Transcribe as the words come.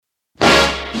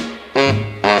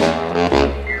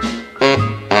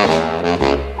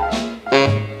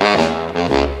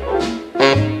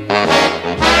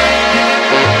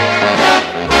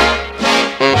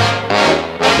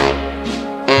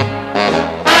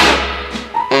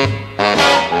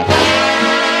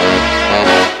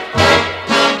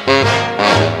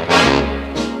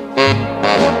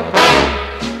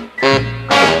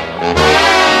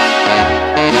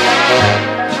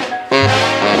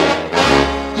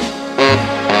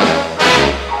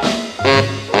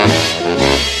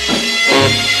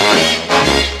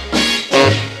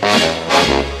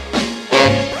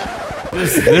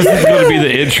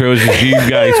intro is just you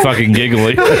guys fucking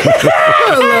giggling.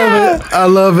 I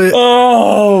love it.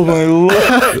 Oh my lord!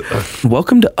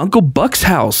 Welcome to Uncle Buck's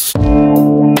house. I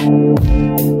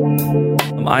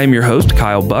am your host,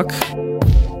 Kyle Buck.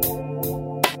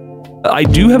 I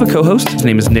do have a co-host. His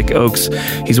name is Nick Oakes.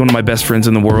 He's one of my best friends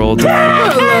in the world.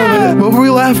 I love it. What were we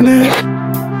laughing at?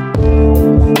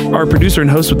 Our producer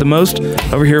and host with the most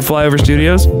over here at Flyover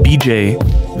Studios, BJ,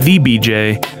 the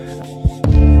BJ.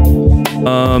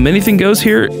 Anything goes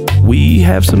here. We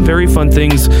have some very fun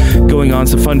things going on,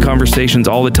 some fun conversations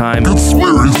all the time.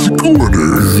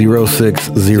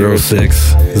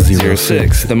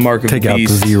 060606. The mark of Take the out the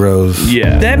beast. zeros.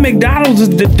 Yeah. That McDonald's is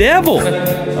the devil.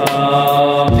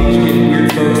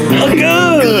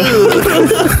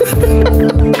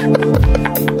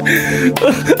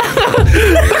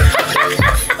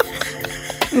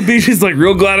 BJ's like,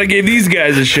 real glad I gave these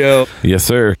guys a show. Yes,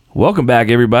 sir. Welcome back,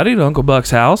 everybody, to Uncle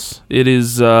Buck's house. It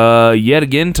is yet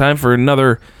again time for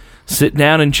another sit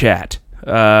down and chat.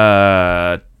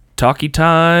 Talkie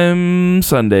Time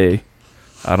Sunday.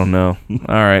 I don't know.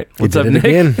 All right. What's up, Nick?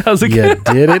 Again. How's it You going?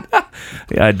 did it.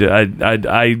 Yeah,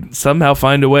 I somehow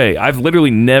find a way. I've literally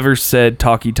never said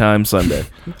Talkie Time Sunday.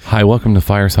 Hi, welcome to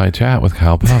Fireside Chat with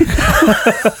Kyle Buck.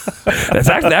 That's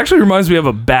actually reminds me of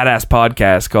a badass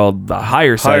podcast called the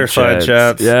Higher Side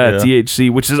Chats. Yeah,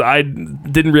 THC, which is I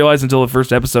didn't realize until the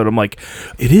first episode. I'm like,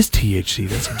 it is THC.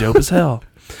 That's dope as hell.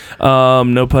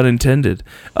 No pun intended.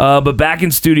 But back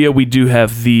in studio, we do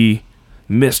have the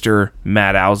Mr.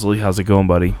 Matt Owsley. How's it going,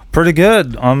 buddy? Pretty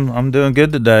good. I'm doing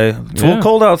good today. It's a little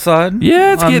cold outside.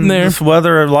 Yeah, it's getting there. This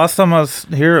weather, last time I was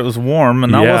here, it was warm,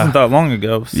 and that wasn't that long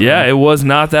ago. So. Yeah, it was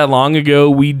not that long ago.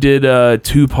 We did a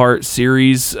 2-part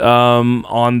series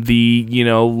on the,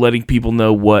 letting people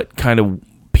know what kind of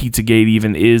Pizzagate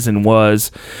even is and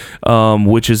was,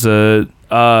 which is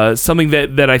something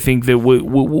that I think that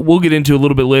we'll get into a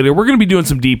little bit later. We're going to be doing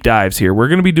some deep dives here. We're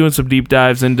going to be doing some deep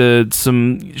dives into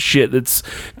some shit that's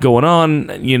going on,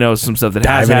 some stuff that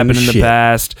has happened in the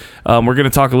past. We're going to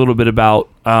talk a little bit about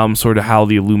sort of how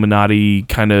the Illuminati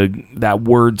kind of that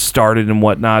word started and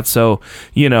whatnot. So,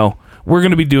 we're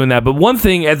going to be doing that. But one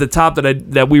thing at the top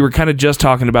that we were kind of just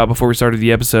talking about before we started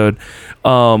the episode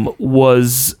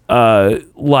was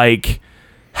like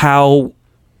how,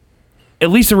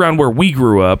 at least around where we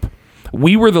grew up,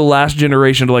 we were the last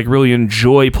generation to like really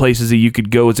enjoy places that you could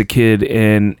go as a kid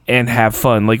and have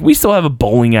fun. Like, we still have a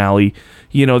bowling alley.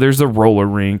 There's the roller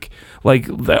rink. Like,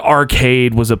 the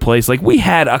arcade was a place. Like, we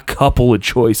had a couple of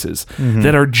choices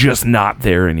that are just not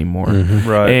there anymore.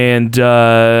 Right. And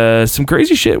some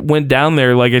crazy shit went down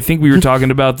there. Like, I think we were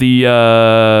talking about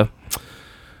the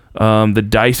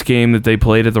dice game that they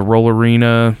played at the Roll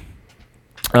Arena.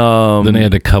 Then they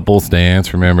had the couples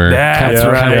dance, remember? That's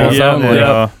right. Couples only.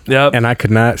 Yep. And I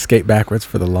could not skate backwards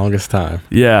for the longest time.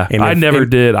 Yeah, And I never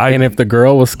did. And if the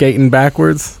girl was skating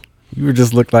backwards, you would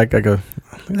just look like that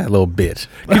little bitch.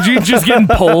 Could you just getting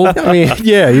pulled? I mean,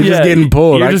 yeah, you're just getting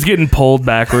pulled. You're just getting pulled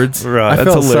backwards. Right. I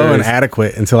That's felt so hilarious.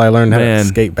 inadequate until I learned how to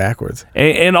skate backwards.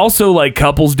 And also, like,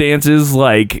 couples dances,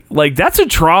 like that's a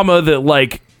trauma that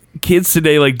like kids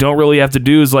today like don't really have to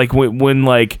do. Is like when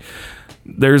like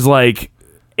there's like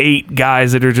 8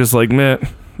 guys that are just like, meh,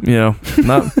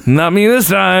 not me this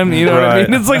time. You know what I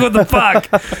mean? It's like, what the fuck?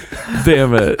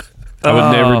 Damn it. I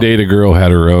would never date a girl who had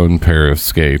her own pair of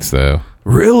skates, though.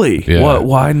 Really? Yeah. What?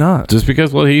 Why not? Just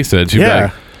because what he said. She'd be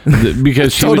like,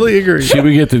 because she Totally agree. She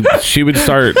would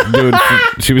start doing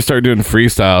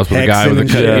freestyles with a guy with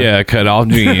a cut off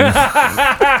jeans.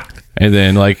 And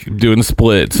then like doing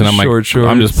splits, and I'm Shorts.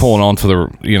 I'm just pulling onto the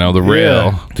the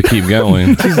rail to keep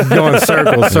going. She's going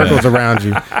circles around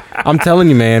you. I'm telling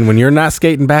you, man, when you're not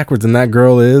skating backwards and that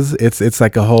girl is, it's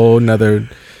like a whole nother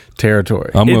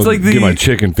territory. I'm It's gonna like the- get my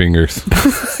chicken fingers.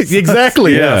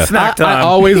 Exactly. Yeah. Snack time. I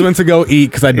always went to go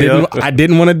eat because I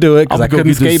didn't want to do it because I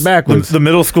couldn't skate backwards. The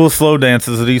middle school slow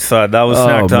dances at Eastside. That was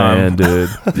snack time. Man, dude.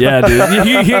 Yeah,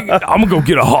 dude. I'm gonna go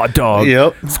get a hot dog.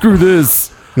 Yep. Screw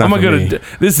this. Not I'm for gonna. me.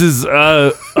 This is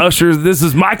Usher. This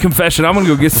is my confession. I'm gonna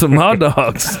go get some hot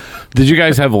dogs. Did you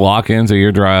guys have lock-ins at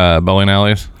your bowling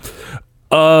alleys?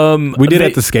 We did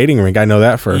at the skating rink. I know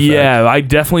that for a fact. Yeah, I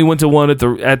definitely went to one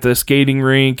at the skating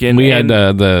rink, and We had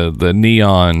the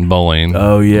neon bowling.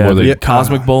 Oh yeah, Where the they-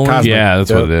 cosmic bowling. Cosmic. Yeah,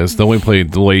 that's what it is. Then we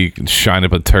played the way you can shine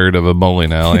up a turd of a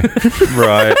bowling alley.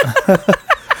 Right.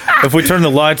 If we turn the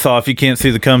lights off, you can't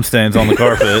see the cum stains on the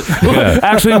carpet.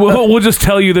 Actually, we'll just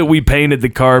tell you that we painted the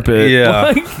carpet. Yeah.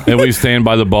 Like, And we stand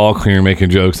by the ball cleaner making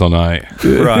jokes all night.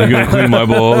 Right. You gonna clean my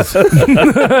balls?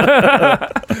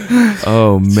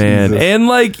 oh man, Jesus. and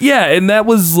like and that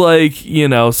was like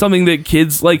something that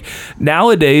kids like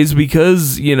nowadays,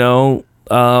 because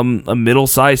a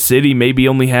middle-sized city maybe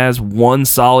only has one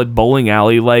solid bowling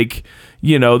alley. Like,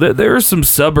 you know, there are some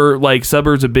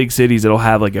suburbs of big cities that'll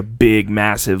have like a big,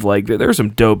 massive, like there's some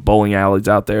dope bowling alleys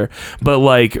out there. But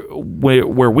like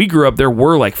where we grew up, there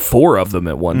were like 4 of them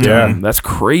at one time. Yeah. That's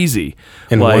crazy.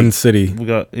 In Like, one city. We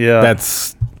got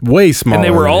That's way smaller. and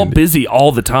they were than all Indy. busy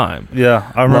all the time.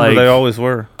 Yeah, I remember Like- they always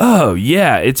were. Oh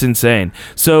yeah, it's insane.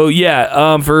 So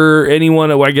yeah, for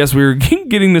anyone, I guess we were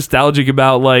getting nostalgic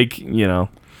about, like, you know,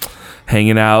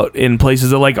 hanging out in places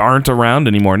that like aren't around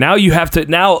anymore. Now you have to.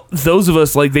 Now those of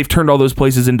us, like, they've turned all those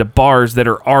places into bars that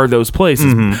are those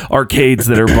places, arcades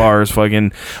that are bars.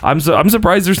 Fucking, I'm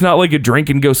surprised there's not like a drink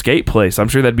and go skate place. I'm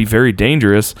sure that'd be very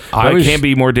dangerous. But it can't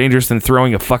be more dangerous than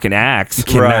throwing a fucking axe.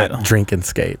 Cannot Right. drink and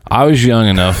skate. I was young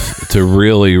enough to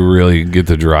really, really get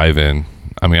the drive in.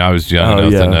 I mean, I was young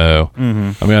enough to know.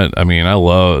 I mean, I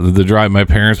love the drive. My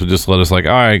parents would just let us, like,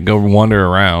 all right, go wander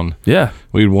around. Yeah.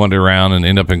 We'd wander around and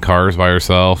end up in cars by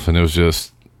ourselves, and it was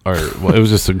just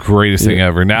the greatest thing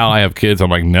ever. Now I have kids. I'm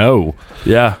like, no,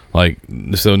 Yeah. like,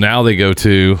 so now they go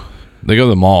to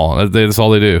the mall. That's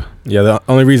all they do. Yeah, the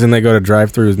only reason they go to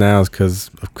drive-throughs now is because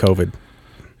of COVID.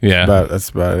 Yeah. That's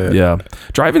about it. Yeah.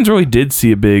 Drive-ins really did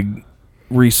see a big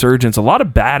resurgence. A lot of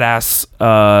badass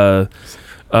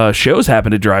shows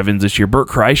happened at drive-ins this year. Bert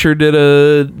Kreischer did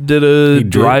a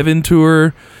drive-in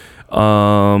tour.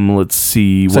 Let's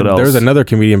see what else. There was another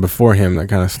comedian before him that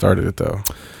kind of started it though.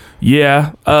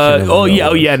 Yeah. remember Oh who yeah. it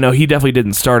Oh was. yeah. No, he definitely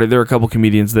didn't start it. There were a couple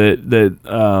comedians that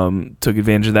took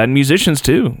advantage of that, and musicians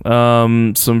too.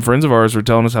 Some friends of ours were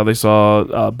telling us how they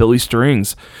saw Billy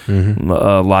Strings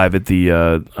live at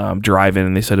the drive-in,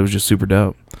 and they said it was just super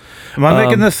dope. Am I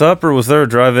making this up, or was there a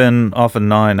drive-in off of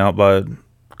 9 out by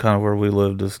kind of where we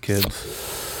lived as kids?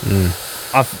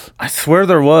 I swear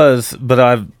there was,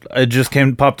 but it just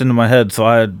popped into my head, so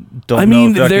I don't I know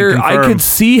mean, if I can I confirm. could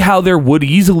see how there would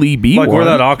easily be Like one. where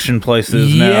that auction place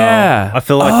is Yeah. now. I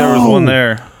feel like there was one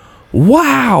there.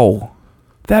 Wow,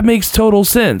 that makes total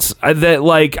sense. I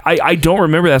don't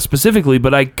remember that specifically,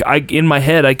 but I in my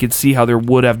head I could see how there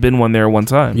would have been one there one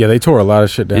time. Yeah, they tore a lot of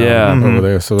shit down Yeah. over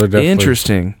there, so they're definitely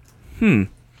Interesting.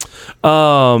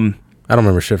 I don't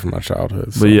remember shit from my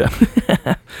childhood. So. But yeah,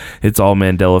 it's all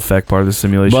Mandela effect, part of the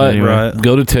simulation. But anyway. Right.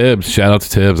 go to Tibbs. Shout out to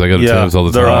Tibbs. I go to Yeah, Tibbs all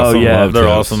the they're time. awesome. yeah, They're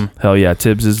Tibbs. awesome. Hell yeah,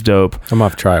 Tibbs is dope. I'm gonna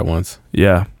have to try it once.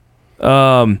 Yeah.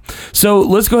 So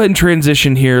let's go ahead and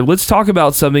transition here. Let's talk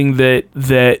about something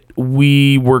that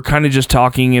we were kind of just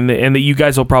talking, and that you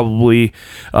guys will probably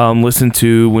listen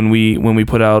to when we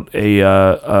put out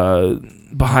a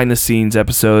behind the scenes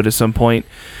episode at some point.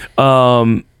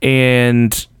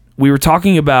 And we were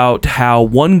talking about how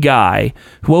one guy,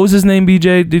 what was his name,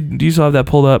 BJ? Do you still have that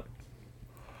pulled up?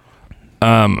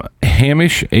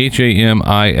 Hamish,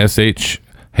 Hamish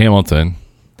Hamilton.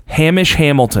 Hamish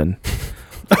Hamilton.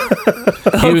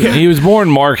 He was born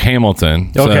Mark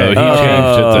Hamilton. So Okay. he changed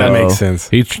it to That makes sense.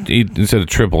 He instead of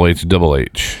triple H, double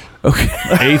H. Okay.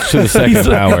 H to the second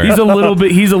power. He's a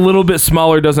little bit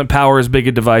smaller, doesn't power as big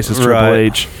a device as Triple Right.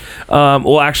 H.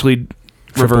 Well, actually,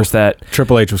 reverse that.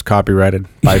 Triple H was copyrighted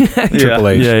by Triple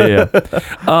H. Yeah.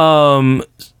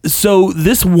 So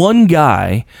this one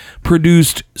guy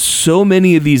produced so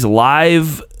many of these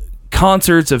live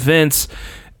concerts, events,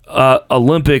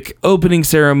 Olympic opening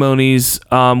ceremonies.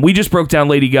 We just broke down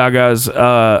Lady Gaga's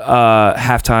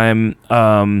halftime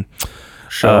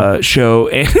show.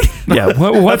 And yeah,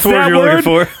 what's That's the word that you're word?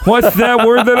 looking for. What's that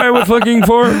word that I was looking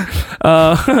for?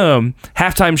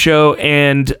 Halftime show,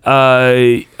 and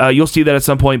you'll see that at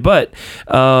some point. But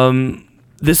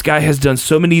this guy has done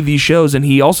so many of these shows, and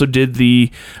he also did the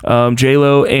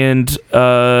J-Lo and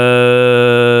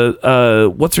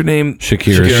what's her name?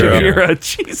 Shakira.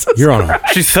 Jesus. You're on a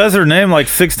She says her name like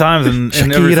 6 times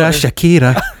in every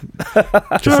Shakira.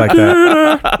 Just like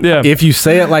that. Yeah. If you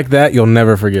say it like that, you'll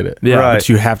never forget it. Yeah. Right. But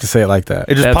you have to say it like that.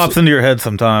 It just Absolutely. pops into your head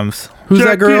sometimes. Who's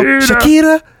that girl? Shakira.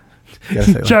 Shakira. You gotta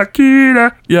say it like-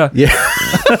 Shakira. Yeah. Yeah.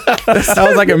 That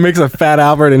was like a mix of Fat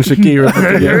Albert and Shakira.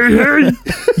 put together.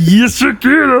 Yes,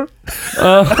 Shakira.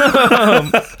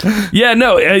 Yeah,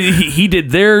 no, he did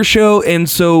their show,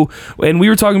 and we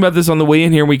were talking about this on the way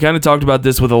in here. And we kind of talked about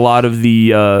this with a lot of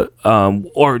the,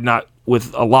 or not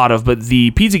with a lot of, but the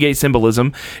Pizzagate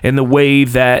symbolism and the way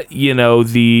that, you know,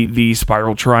 the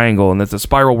spiral triangle, and that the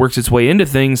spiral works its way into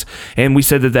things. And we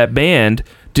said that band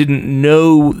didn't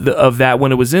know of that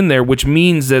when it was in there, which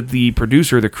means that the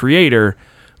producer, the creator,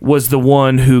 was the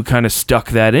one who kind of stuck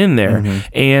that in there.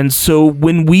 And so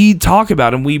when we talk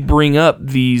about and we bring up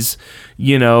these,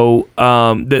 you know,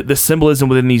 the symbolism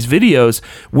within these videos,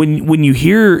 when you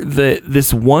hear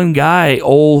this one guy,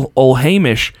 old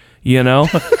Hamish, you know,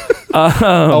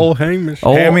 Old Hamish.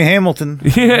 Hammy Hamilton.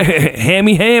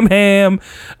 Hammy Ham.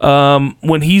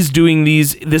 When he's doing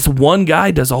this one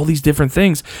guy does all these different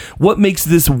things. What makes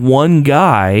this one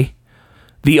guy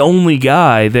the only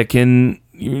guy that can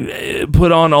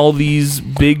put on all these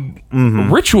big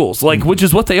rituals, like, which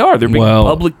is what they are. They're big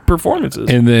public performances.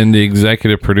 And then the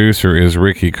executive producer is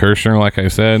Ricky Kirshner, like I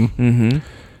said. Mm-hmm.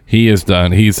 He's the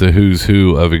who's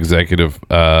who of executive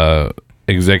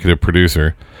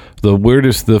producer.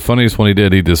 The funniest one he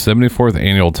did the 74th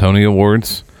annual Tony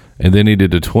Awards, and then he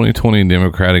did the 2020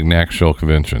 Democratic National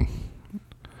Convention.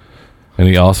 And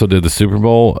he also did the Super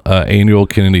Bowl, annual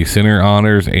Kennedy Center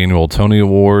honors, annual Tony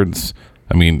Awards.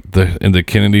 I mean, the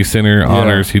Kennedy Center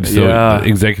honors. He's the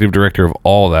executive director of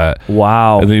all that.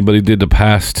 Wow. And then, but he did the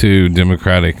past 2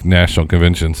 Democratic National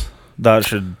Conventions. That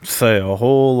should say a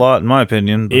whole lot, in my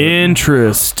opinion.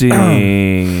 Interesting.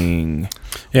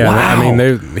 Yeah, wow. I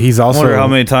mean, he's also. I wonder how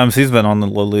many times he's been on the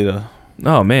Lolita.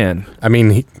 Oh man. I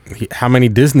mean, how many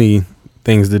Disney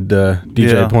things did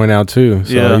DJ point out too?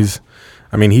 So he's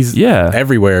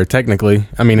everywhere technically.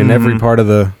 I mean, in every part of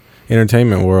the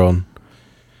entertainment world.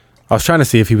 I was trying to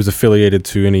see if he was affiliated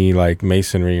to any like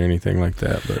masonry or anything like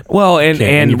that. But well, and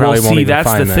we'll see.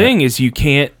 That's the thing is you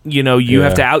can't. You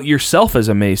have to out yourself as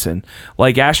a Mason,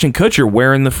 like Ashton Kutcher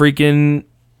wearing the freaking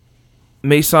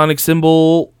Masonic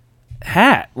symbol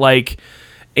hat, like,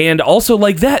 and also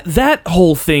like that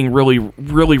whole thing really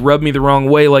rubbed me the wrong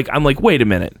way. Like, I'm like, wait a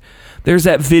minute, there's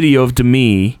that video of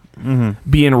Demi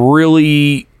being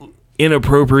really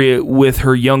inappropriate with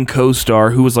her young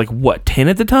co-star who was like 10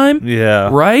 at the time,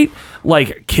 right,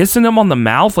 like kissing him on the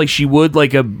mouth like she would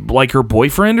like her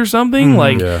boyfriend or something,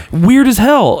 weird as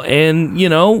hell. And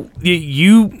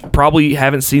you probably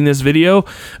haven't seen this video.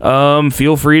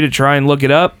 Feel free to try and look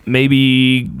it up,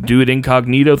 maybe do it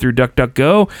incognito through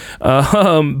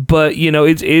DuckDuckGo, but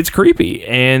it's creepy.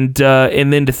 And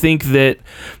then to think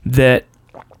that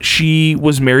she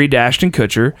was married to Ashton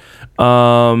Kutcher,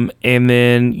 and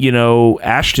then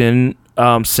Ashton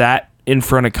sat in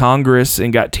front of Congress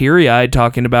and got teary-eyed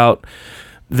talking about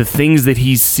the things that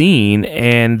he's seen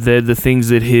and the things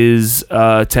that his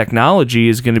technology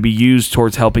is going to be used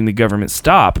towards helping the government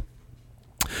stop.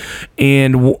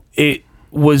 And it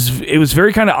was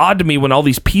very kind of odd to me when all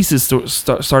these pieces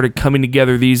started coming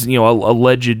together. These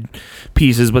alleged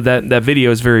pieces, but that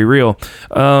video is very real.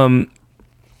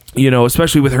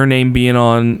 Especially with her name being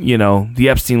on, the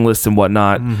Epstein list and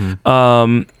whatnot.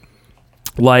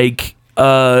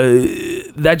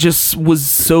 That just was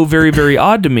so very, very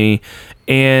odd to me.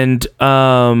 And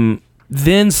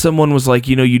then someone was like,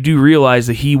 you do realize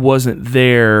that he wasn't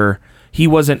there. He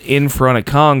wasn't in front of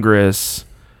Congress,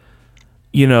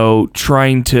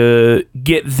 trying to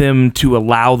get them to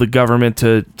allow the government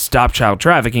to stop child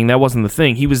trafficking. That wasn't the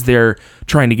thing. He was there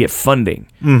trying to get funding.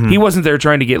 He wasn't there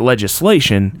trying to get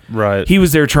legislation. Right. He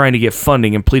was there trying to get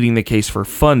funding and pleading the case for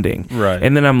funding. Right.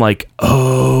 And then I'm like,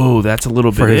 oh, that's a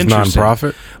little bit interesting. For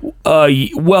his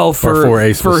nonprofit? Well, for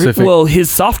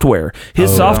his software.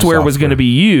 His software was going to be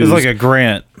used. It's like a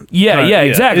grant. Yeah,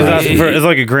 exactly. It's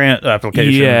like a grant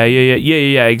application.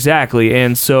 Yeah, exactly.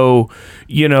 And so,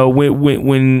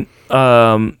 when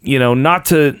not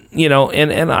to,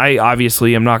 and I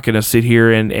obviously am not going to sit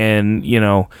here and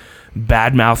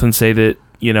badmouth and say that,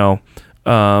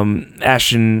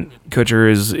 Ashton Kutcher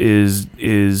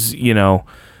is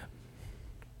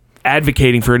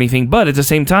advocating for anything, but at the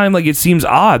same time, like, it seems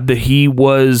odd that he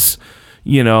was,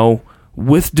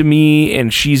 with Demi,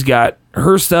 and she's got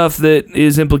her stuff that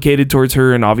is implicated towards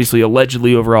her and obviously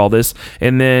allegedly over all this,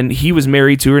 and then he was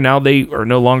married to her. Now they are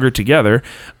no longer together,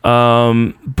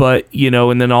 but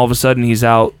and then all of a sudden he's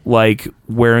out like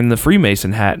wearing the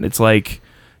Freemason hat, and it's like,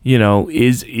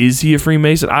 is he a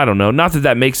Freemason? I don't know. Not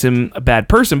that makes him a bad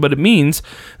person, but it means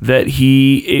that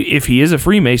if he is a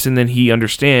Freemason, then he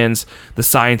understands the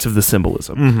science of the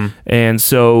symbolism. And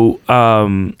so I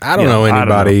don't know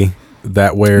anybody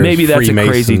that wears maybe that's Freemason.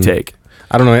 A crazy take.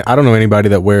 I don't know anybody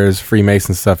that wears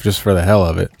Freemason stuff just for the hell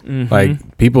of it.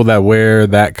 Like, people that wear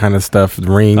that kind of stuff,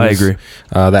 rings, I agree,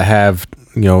 that have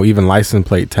even license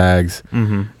plate tags,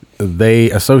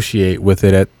 they associate with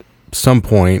it at some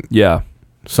point,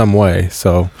 some way.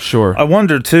 So sure. I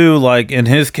wonder too, like in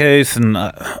his case, and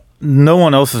no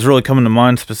one else is really coming to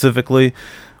mind specifically,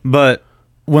 but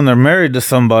when they're married to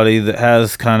somebody that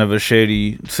has kind of a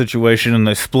shady situation and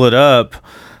they split up,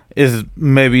 is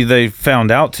maybe they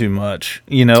found out too much.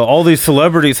 You know, all these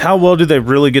celebrities, how well do they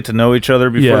really get to know each other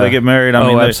before they get married? I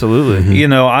mean, absolutely. You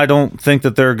know, I don't think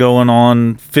that they're going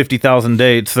on 50,000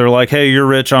 dates. They're like, hey, you're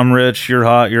rich, I'm rich, you're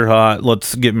hot,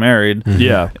 let's get married.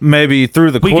 Yeah. Maybe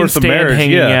through the course of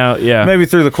marriage. Out, Maybe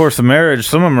through the course of marriage,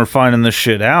 some of them are finding this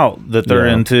shit out that they're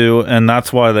into, and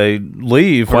that's why they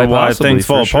leave, quite or why possibly, things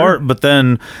fall apart. But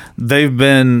then they've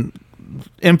been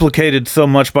implicated so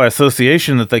much by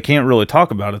association that they can't really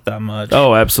talk about it that much.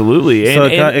 Oh, absolutely. So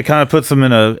it kind of puts them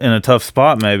in a tough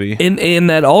spot, maybe. And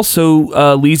that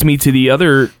also leads me to the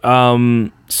other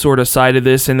sort of side of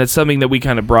this, and that's something that we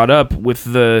kind of brought up with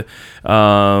the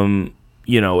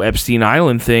Epstein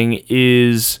Island thing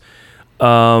is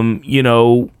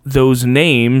those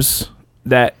names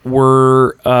that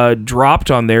were dropped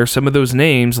on there, some of those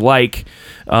names, like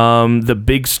the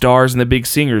big stars and the big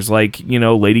singers, like,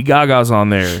 Lady Gaga's on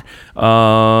there,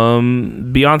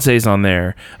 Beyonce's on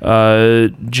there,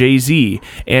 Jay-Z.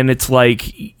 And it's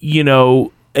like,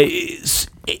 it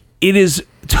is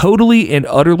totally and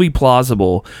utterly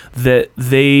plausible that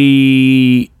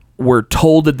they were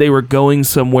told that they were going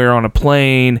somewhere on a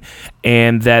plane,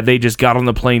 and that they just got on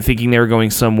the plane thinking they were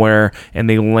going somewhere, and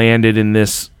they landed in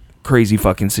this crazy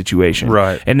fucking situation.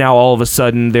 Right. And now all of a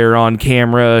sudden they're on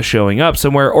camera showing up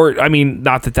somewhere, or, I mean,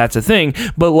 not that that's a thing,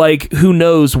 but like, who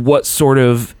knows what sort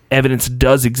of evidence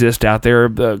does exist out there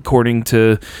according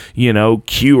to,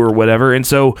 Q or whatever. And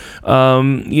so,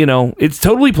 it's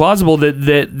totally plausible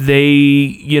that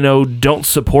they, don't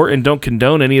support and don't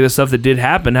condone any of the stuff that did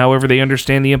happen. However, they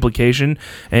understand the implication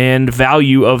and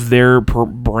value of their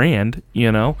brand,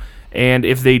 And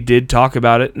if they did talk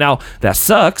about it, now that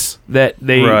sucks that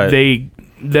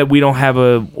that we don't have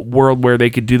a world where they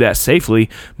could do that safely.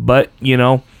 But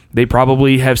they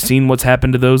probably have seen what's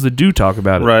happened to those that do talk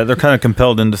about it. Right, they're kind of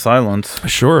compelled into silence.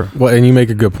 Sure. Well, and you make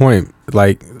a good point.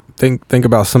 Like, think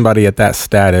about somebody at that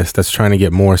status that's trying to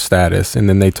get more status, and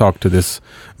then they talk to this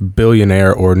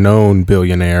billionaire or known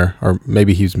billionaire, or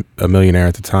maybe he's a millionaire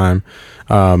at the time,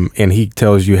 and he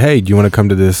tells you, hey, do you want to come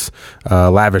to this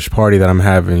lavish party that I'm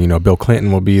having? Bill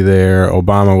Clinton will be there,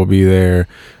 Obama will be there,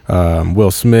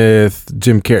 Will Smith,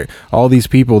 Jim Carrey, all these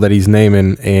people that he's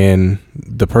naming, and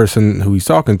the person who he's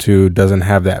talking to doesn't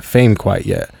have that fame quite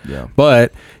yet. Yeah.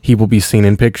 But he will be seen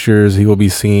in pictures, he will be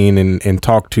seen and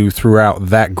talked to throughout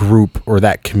that group or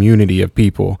that community of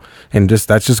people, and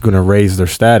that's just going to raise their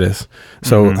status.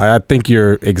 So I think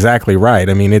you're exactly right.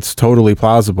 I mean, it's totally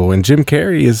plausible. And Jim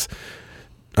Carrey is,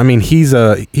 I mean, he's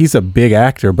a big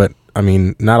actor, but I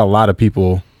mean, not a lot of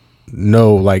people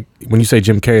know. Like, when you say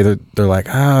Jim Carrey, they're like,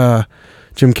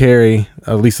 Jim Carrey.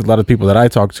 At least a lot of people that I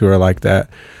talk to are like that.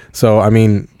 So I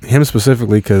mean, him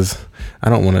specifically, because I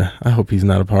hope he's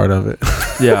not a part of it.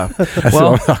 Yeah.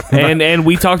 Well, and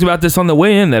we talked about this on the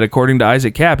way in, that according to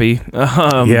Isaac Cappy,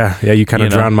 you kind of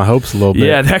drowned my hopes a little bit.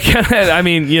 Yeah, that kind of, I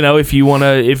mean, if you want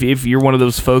to, if you're one of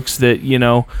those folks that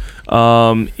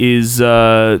is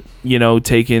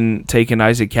taking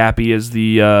Isaac Cappy as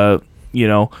the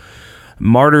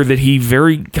martyr that he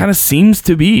very kind of seems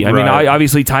to be. I mean,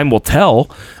 obviously time will tell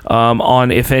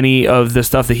on if any of the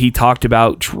stuff that he talked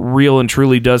about real and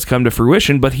truly does come to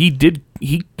fruition, but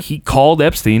he called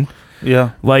Epstein.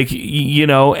 Yeah. Like,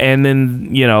 and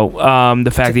then,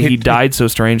 the fact that he died so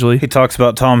strangely. He talks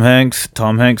about Tom Hanks.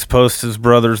 Tom Hanks posts his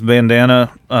brother's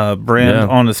bandana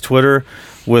brand on his Twitter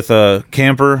with a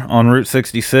camper on Route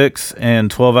 66, and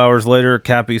 12 hours later,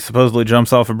 Cappy supposedly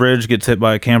jumps off a bridge, gets hit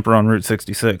by a camper on Route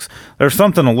 66. There's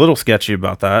something a little sketchy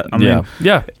about that. I mean,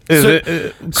 is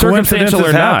it circumstantial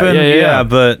or not? Yeah,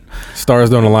 but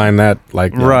stars don't align that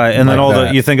like that, right. And like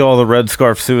then you think all the red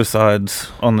scarf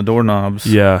suicides on the doorknobs.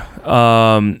 Yeah.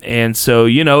 And so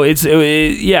it's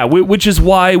which is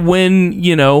why when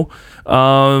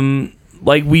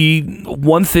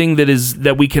one thing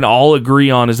that we can all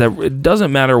agree on is that it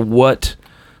doesn't matter what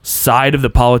side of the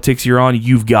politics you're on,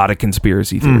 you've got a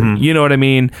conspiracy theory. Mm-hmm. You know what I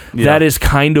mean? Yeah. That is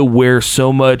kind of where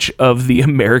so much of the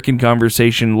American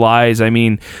conversation lies. I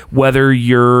mean, whether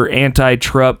you're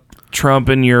anti-Trump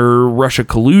and your Russia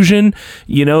collusion,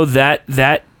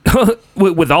 that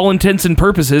with all intents and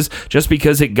purposes, just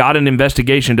because it got an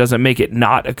investigation doesn't make it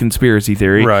not a conspiracy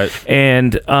theory. Right.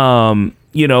 And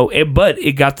but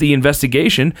it got the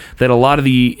investigation that a lot of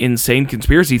the insane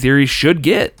conspiracy theories should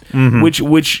get, which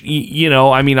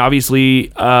I mean,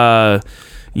 obviously,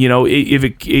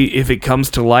 if it comes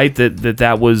to light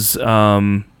that was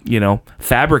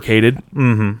fabricated,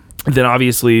 then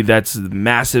obviously that's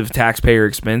massive taxpayer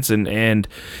expense and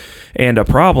a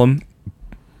problem.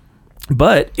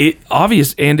 But it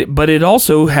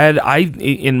also had,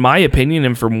 in my opinion,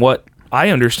 and from what I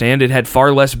understand, it had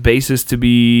far less basis to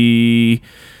be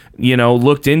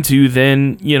looked into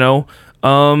than,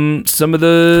 some of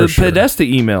the Podesta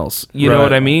emails, you know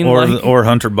what I mean, or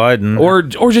Hunter Biden, or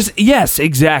just yes,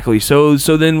 exactly. So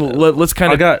then let's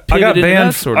kind of I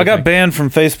got banned from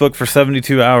Facebook for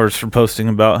 72 hours for posting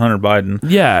about Hunter Biden.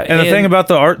 Yeah, and the thing about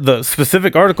the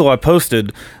specific article I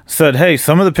posted said, hey,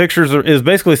 some of the pictures is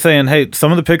basically saying, hey,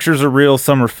 some of the pictures are real,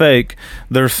 some are fake.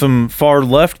 There's some far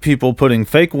left people putting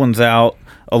fake ones out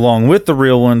along with the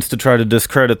real ones to try to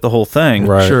discredit the whole thing.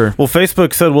 Right. Sure. Well,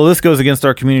 Facebook said, well, this goes against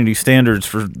our community standards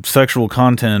for sexual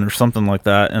content or something like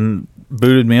that, and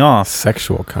booted me off.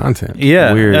 Sexual content?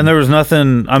 Yeah. Weird. And there was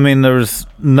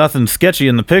nothing sketchy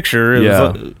in the picture. It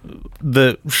was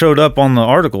that showed up on the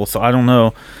article, so I don't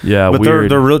know. Yeah, but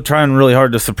weird. they're trying really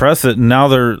hard to suppress it, and now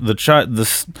they're the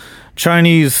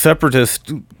Chinese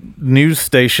separatist news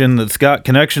station that's got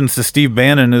connections to Steve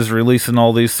Bannon is releasing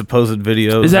all these supposed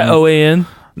videos. Is that OAN?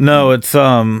 No, it's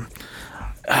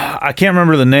I can't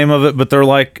remember the name of it, but they're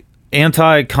like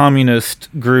anti-communist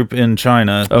group in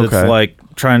China that's like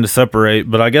trying to separate.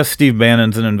 But I guess Steve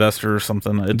Bannon's an investor or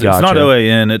something. It's not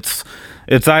OAN.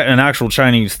 It's an actual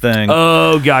Chinese thing.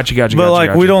 Oh, gotcha.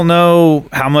 But we don't know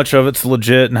how much of it's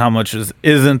legit and how much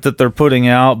isn't that they're putting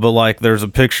out. But like, there's a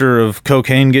picture of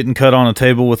cocaine getting cut on a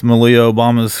table with Malia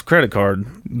Obama's credit card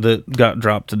that got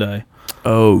dropped today.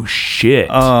 Oh shit.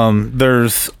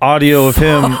 There's audio of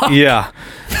him. Yeah.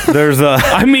 There's a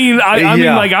I mean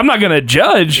like, I'm not gonna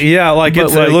judge. Yeah, like it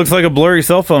looks like a blurry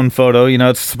cell phone photo.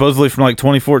 It's supposedly from like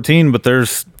 2014, but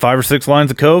there's 5 or 6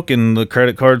 lines of coke and the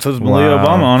credit card says Malia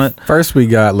Obama on it. First we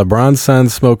got LeBron's son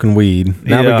smoking weed.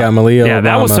 Now we got Malia Obama. Yeah,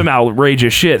 that was some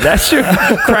outrageous shit. That shit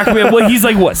cracked me up. Well, he's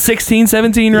like what, 16,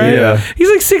 17, right? Yeah. He's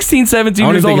like 16, 17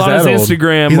 years old on his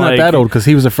Instagram. He's not that old because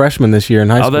he was a freshman this year in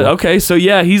high school. Okay, so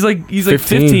yeah, he's like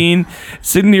 15,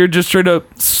 sitting here just straight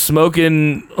up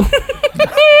smoking.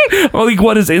 Or like,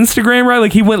 what is Instagram, right?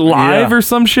 Like he went live or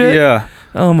some shit. Yeah.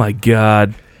 Oh my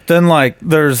god. Then like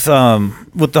there's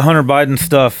with the Hunter Biden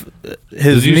stuff,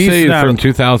 his Did you niece say from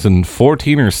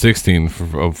 2014 or 16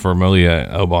 for Malia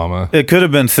Obama? It could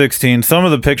have been 16. Some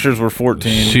of the pictures were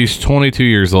 14. She's 22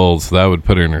 years old, so that would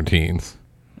put her in her teens.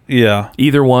 Yeah.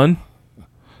 Either one.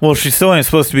 Well, she still ain't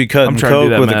supposed to be cutting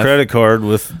coke with a credit card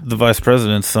with the vice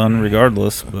president's son,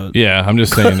 regardless. But yeah, I'm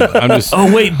just saying.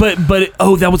 Oh wait, but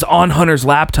that was on Hunter's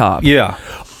laptop. Yeah.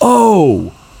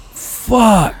 Oh,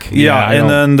 fuck. Yeah, and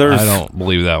then I don't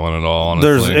believe that one at all.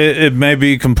 Honestly, it may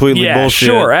be completely bullshit.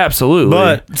 Sure, absolutely.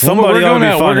 But somebody we're going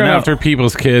out after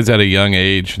people's kids at a young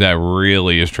age. That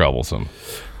really is troublesome.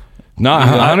 Not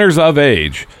Hunter's of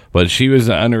age, but she was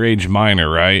an underage minor,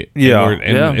 right? Yeah.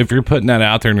 And if you're putting that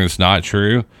out there and it's not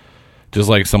true, just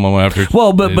like someone went after.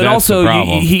 Well, but also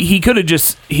he could have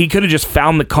just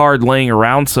found the card laying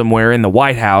around somewhere in the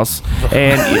White House,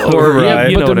 and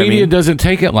but the media doesn't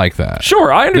take it like that.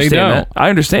 Sure, I understand that.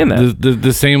 I understand that.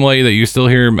 The same way that you still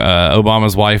hear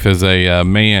Obama's wife as a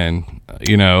man.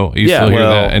 You still hear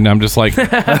that, and I'm just like, and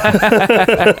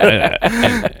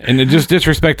it just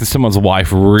disrespect to someone's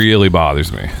wife really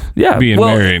bothers me. Yeah, being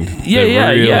married.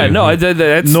 Yeah. No,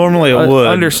 that's normally it would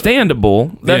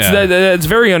understandable. That's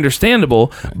very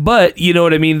understandable. But you know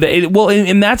what I mean.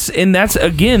 And that's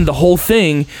again the whole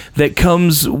thing that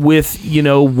comes with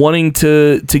wanting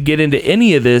to get into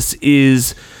any of this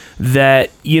is that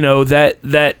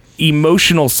that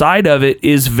emotional side of it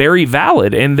is very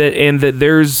valid, and that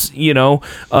there's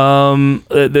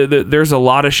there's a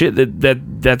lot of shit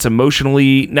that's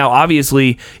emotionally. Now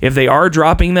obviously if they are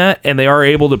dropping that and they are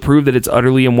able to prove that it's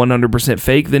utterly and 100%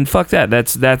 fake, then fuck that.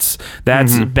 That's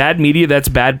bad media, that's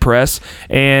bad press,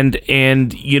 and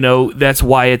that's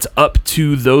why it's up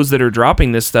to those that are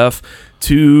dropping this stuff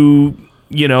to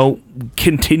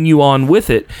continue on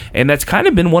with it. And that's kind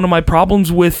of been one of my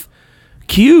problems with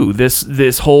Q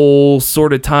this whole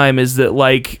sort of time, is that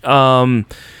like as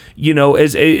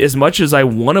much as I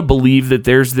want to believe that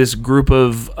there's this group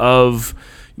of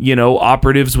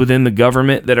operatives within the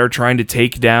government that are trying to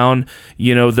take down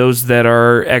those that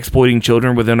are exploiting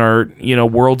children within our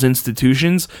world's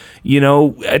institutions,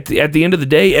 at the end of the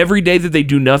day, every day that they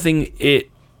do nothing, it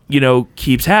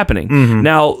keeps happening. Mm-hmm.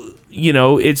 Now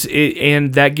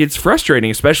and that gets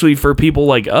frustrating, especially for people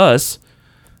like us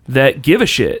that give a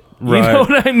shit. Right. You know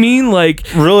what I mean? Like,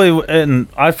 really, and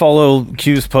I follow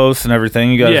Q's posts and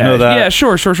everything. You guys know that. Yeah,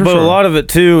 sure. But a lot of it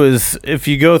too is if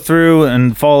you go through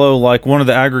and follow like one of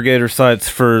the aggregator sites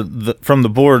from the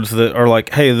boards that are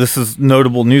like, hey, this is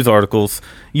notable news articles.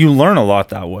 You learn a lot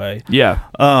that way. Yeah.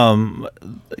 I'm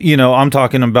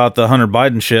talking about the Hunter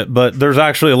Biden shit, but there's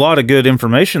actually a lot of good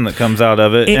information that comes out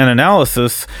of it and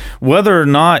analysis. Whether or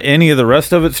not any of the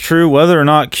rest of it's true, whether or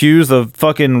not Q's a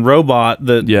fucking robot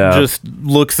that just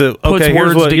looks at that puts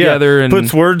here's words together and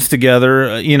puts words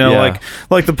together.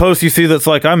 Like the post you see that's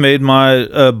like, I made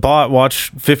my bot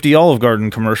watch 50 Olive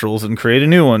Garden commercials and create a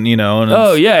new one. And and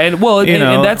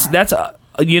that's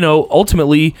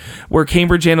ultimately where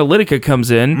Cambridge Analytica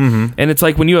comes in, and it's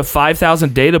like when you have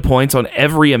 5,000 data points on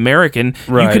every American,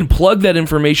 you can plug that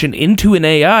information into an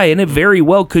AI, and it very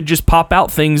well could just pop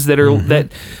out things that are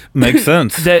that makes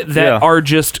sense that are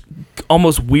just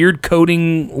almost weird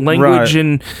coding language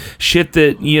and shit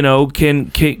that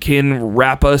can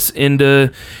wrap us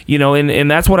into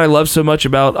and that's what I love so much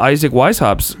about Isaac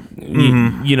Weishaupt's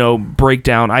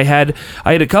breakdown. I had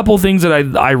a couple things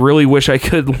that I really wish I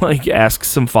could like ask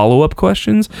some follow-up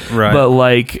questions, but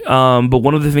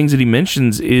one of the things that he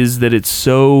mentions is that it's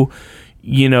so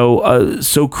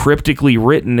so cryptically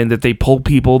written, and that they pull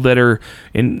people that are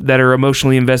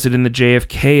emotionally invested in the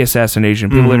JFK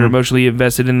assassination, people that are emotionally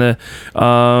invested in the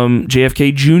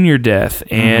JFK Jr. death,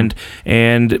 and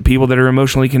people that are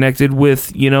emotionally connected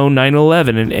with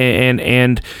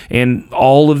 9/11, and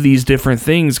all of these different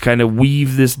things kind of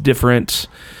weave this different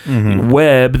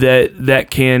web that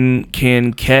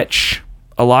can catch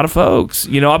a lot of folks,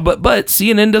 but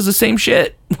CNN does the same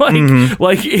shit. Like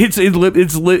it's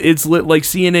lit like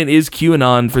CNN is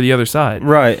QAnon for the other side,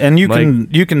 right? And you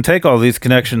can take all these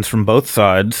connections from both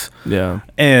sides,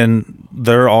 and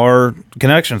there are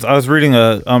connections. I was reading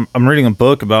I'm reading a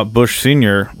book about Bush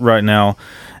Sr. right now,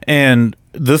 and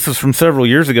this is from several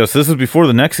years ago, so this is before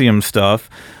the NXIVM stuff,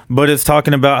 but it's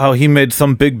talking about how he made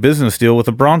some big business deal with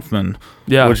the Bronfman,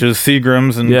 which is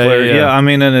Seagram's and Claire. Yeah, I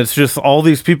mean, and it's just all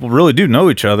these people really do know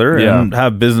each other and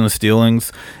have business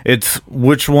dealings. It's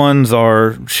which ones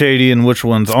are shady and which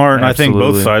ones aren't. Absolutely. I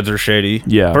think both sides are shady,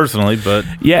 personally, but...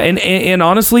 Yeah, and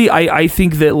honestly, I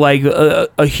think that like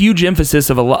a huge emphasis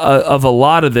of a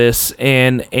lot of this,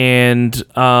 and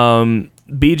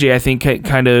BJ, I think,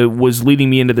 kind of was leading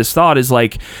me into this thought is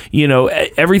like,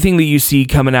 everything that you see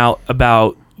coming out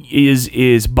about is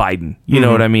Biden. You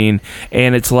know what I mean?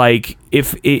 And it's like,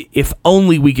 if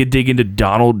only we could dig into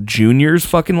Donald Jr.'s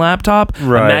fucking laptop,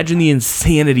 imagine the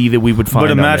insanity that we would find.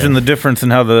 But imagine the difference in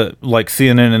how the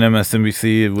CNN and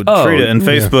MSNBC would treat it, and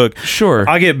Facebook. Sure,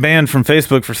 I get banned from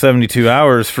Facebook for 72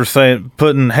 hours for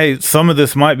putting, hey, some of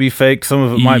this might be fake, some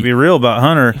of it might be real about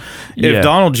Hunter. If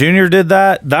Donald Jr. did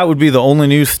that, that would be the only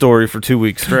news story for 2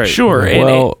 weeks straight. Sure.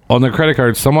 Well, on the credit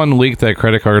card, someone leaked that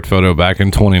credit card photo back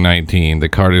in 2019. The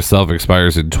card itself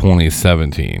expires in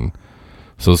 2017.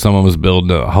 So someone was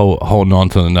holding on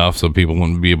to enough so people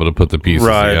wouldn't be able to put the pieces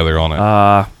together on it.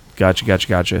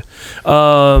 Gotcha.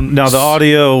 Now the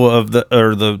audio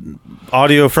the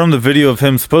audio from the video of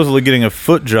him supposedly getting a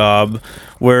foot job,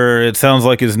 where it sounds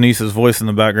like his niece's voice in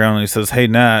the background, and he says, "Hey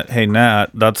Nat,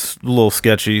 that's a little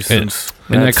sketchy." And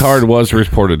that card was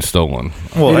reported stolen.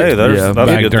 Well, that's a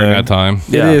good during thing. that time.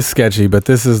 It is sketchy, but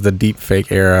this is the deep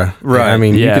fake era, right? I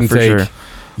mean, you can take. Sure.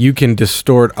 You can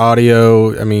distort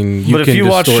audio. I mean, you can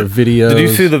distort video. Did you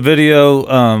see the video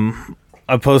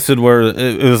I posted where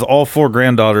it was all four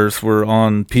granddaughters were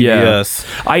on PBS?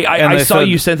 Yeah. I saw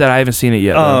you sent that. I haven't seen it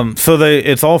yet. So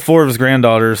it's all four of his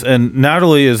granddaughters, and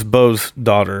Natalie is Bo's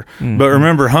daughter. But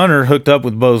remember, Hunter hooked up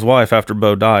with Bo's wife after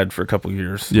Bo died for a couple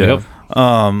years. Yeah.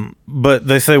 But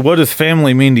they say, what does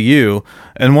family mean to you?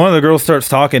 And one of the girls starts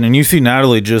talking, and you see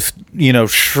Natalie just,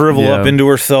 shrivel up into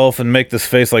herself and make this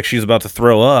face like she's about to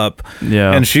throw up.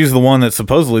 Yeah. And she's the one that's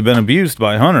supposedly been abused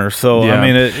by Hunter. So, I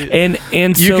mean,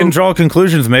 you can draw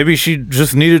conclusions. Maybe she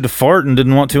just needed to fart and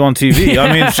didn't want to on TV.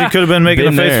 I mean, she could have been making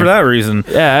a face for that reason.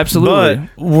 Yeah, absolutely.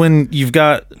 But when you've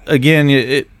got,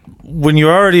 again, when you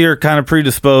already are kind of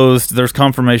predisposed, there's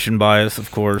confirmation bias,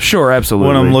 of course. Sure, absolutely.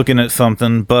 When I'm looking at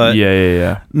something, but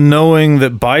knowing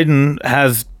that Biden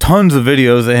has tons of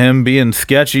videos of him being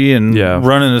sketchy and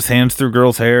running his hands through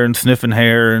girls' hair and sniffing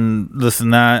hair and this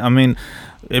and that, I mean,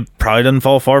 it probably doesn't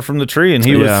fall far from the tree. And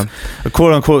he was a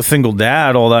quote-unquote single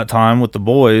dad all that time with the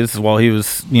boys while he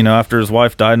was, after his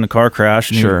wife died in a car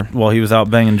crash and while he was out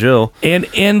banging Jill.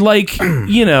 And like,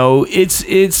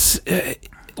 it's...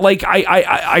 Like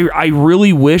I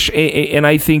really wish, and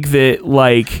I think that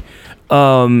like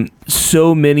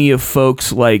so many of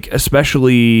folks, like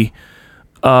especially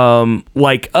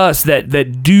like us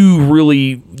that do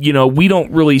really, we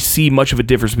don't really see much of a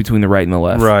difference between the right and the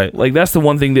left. Right. Like that's the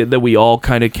one thing that we all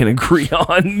kind of can agree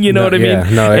on. You know what I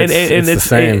mean? No, it's the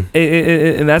same.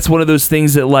 And that's one of those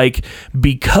things that like,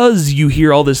 because you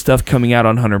hear all this stuff coming out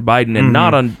on Hunter Biden and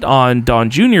not on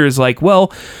Don Jr. is like,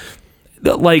 well,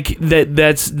 like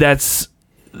that's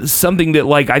something that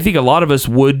like I think a lot of us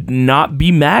would not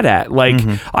be mad at. Like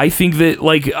I think that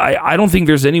like I don't think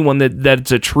there's anyone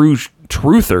that's a true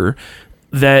truther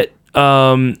that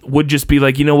would just be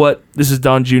like, you know what, this is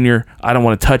Don Jr., I don't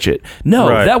want to touch it. No,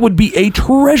 that would be a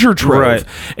treasure trove. Right.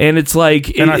 And it's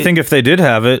like... And I think if they did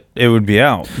have it, it would be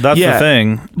out. That's the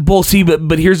thing. Well, see,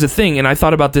 but here's the thing, and I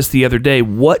thought about this the other day.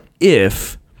 What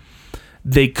if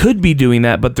they could be doing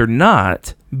that, but they're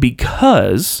not,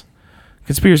 because...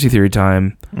 Conspiracy theory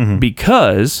time.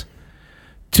 Because...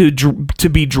 To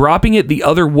be dropping it the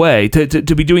other way,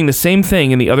 to be doing the same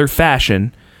thing in the other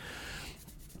fashion,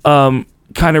 kind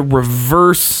of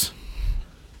reverse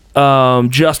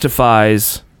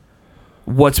justifies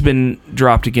what's been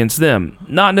dropped against them.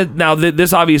 Now,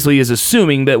 this obviously is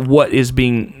assuming that what is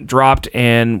being dropped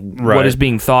and what is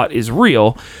being thought is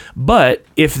real, but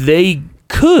if they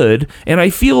could, and I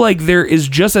feel like there is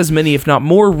just as many, if not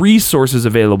more, resources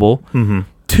available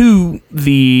to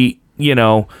the,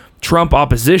 Trump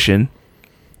opposition,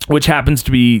 which happens to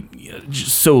be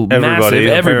so massive.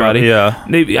 Everybody. Yeah.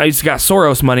 He's got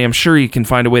Soros money. I'm sure he can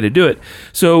find a way to do it.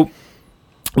 So,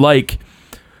 like,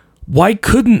 why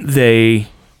couldn't they,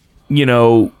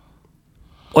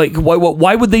 like,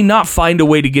 why would they not find a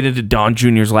way to get into Don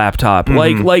Jr.'s laptop?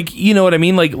 Like, you know what I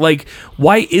mean? Like,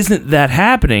 why isn't that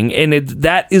happening? And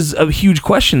that is a huge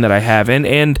question that I have.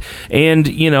 And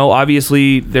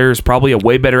obviously there's probably a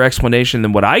way better explanation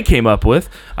than what I came up with.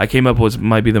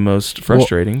 Might be the most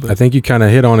frustrating. Well, I think you kind of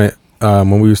hit on it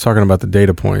when we was talking about the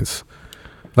data points.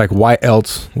 Like, why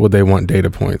else would they want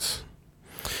data points?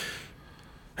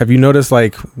 Have you noticed,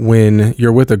 like, when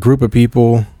you're with a group of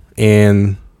people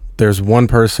and there's one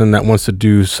person that wants to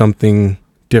do something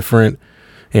different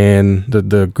and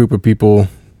the group of people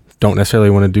don't necessarily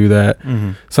want to do that.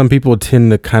 Some people tend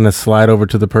to kind of slide over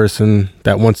to the person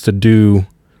that wants to do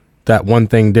that one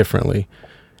thing differently.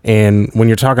 And when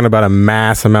you're talking about a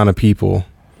mass amount of people,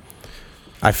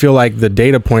 I feel like the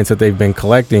data points that they've been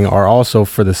collecting are also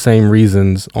for the same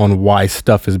reasons on why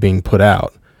stuff is being put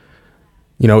out.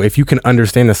 If you can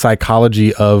understand the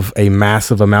psychology of a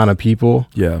massive amount of people,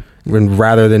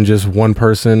 rather than just one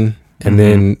person, and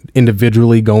then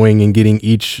individually going and getting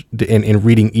each and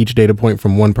reading each data point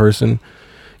from one person,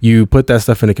 you put that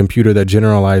stuff in a computer that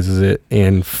generalizes it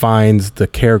and finds the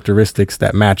characteristics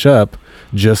that match up,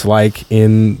 just like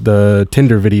in the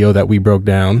Tinder video that we broke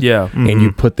down. And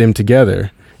you put them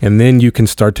together. And then you can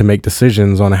start to make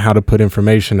decisions on how to put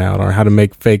information out, or how to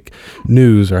make fake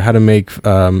news, or how to make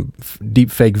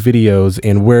deep fake videos,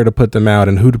 and where to put them out,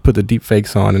 and who to put the deep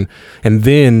fakes on. And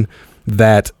then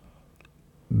that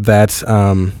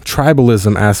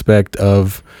tribalism aspect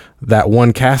of that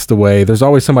one castaway, there's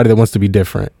always somebody that wants to be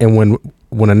different. And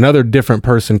when another different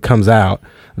person comes out,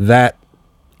 that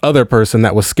other person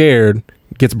that was scared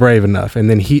gets brave enough, and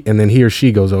then he or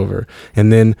she goes over,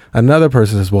 and then another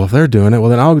person says, well, if they're doing it, well,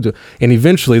 then I'll do it. And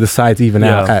eventually the sides even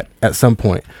out at some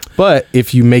point. But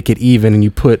if you make it even and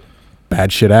you put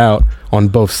bad shit out on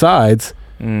both sides,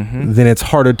 then it's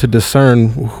harder to discern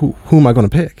who am I going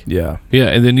to pick. And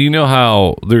then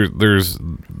how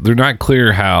they're not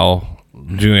clear how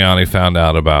Giuliani found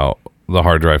out about the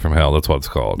hard drive from hell. That's what it's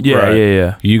called.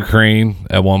 Ukraine,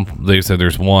 at one, they said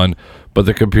there's one. But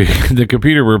the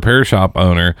computer repair shop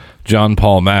owner, John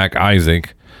Paul Mac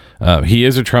Isaac, he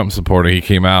is a Trump supporter. He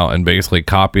came out and basically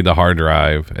copied the hard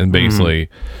drive and basically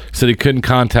said he couldn't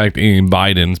contact any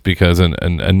Bidens because an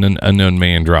unknown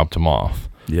man dropped him off.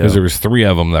 Because there was 3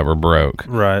 of them that were broke.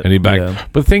 Right. And he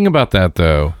backed. But the thing about that,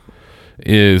 though,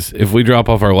 is if we drop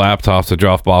off our laptops to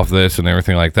drop off this and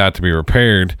everything like that to be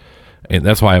repaired, and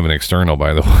that's why I have an external,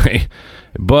 by the way.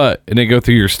 And they go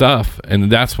through your stuff,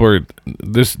 and that's where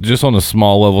this, just on a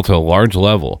small level to a large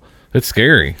level, it's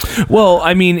scary. Well,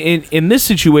 I mean, in this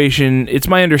situation, it's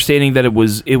my understanding that it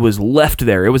was left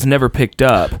there. It was never picked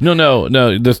up. No,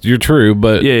 you're true,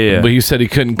 but but he said he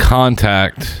couldn't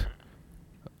contact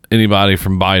anybody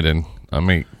from Biden. I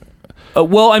mean,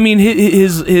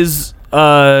 his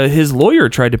lawyer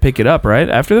tried to pick it up right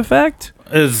after the fact.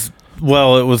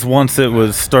 Well, it was once it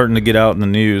was starting to get out in the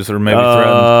news, or maybe threatened.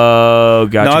 Oh,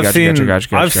 gotcha.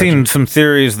 I've seen some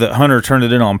theories that Hunter turned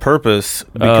it in on purpose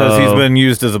because he's been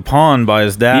used as a pawn by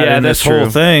his dad in this whole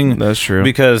thing. That's true.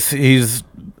 Because he's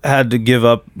had to give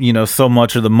up, so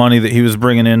much of the money that he was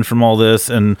bringing in from all this,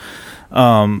 and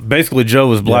basically Joe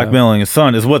was blackmailing his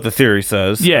son, is what the theory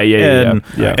says. And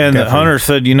that Hunter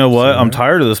said, you know what, I'm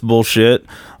tired of this bullshit.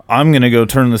 I'm going to go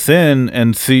turn this in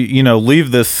and see,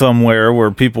 leave this somewhere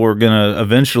where people are going to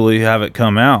eventually have it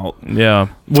come out. Yeah.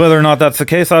 Whether or not that's the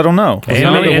case, I don't know. Was he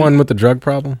the one with the drug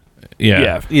problem?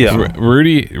 Yeah.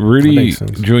 Rudy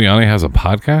Giuliani has a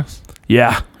podcast?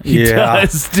 Yeah. He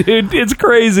does, dude. It's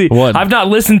crazy. What? I've not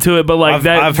listened to it, but like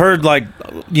I've heard like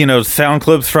sound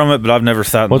clips from it, but I've never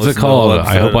sat. And What's it called?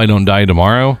 I Hope I Don't Die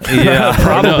Tomorrow. Yeah,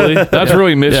 probably. That's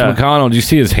really Mitch McConnell. Do you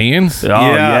see his hands? Oh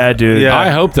yeah, dude. I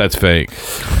hope that's fake.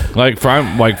 Like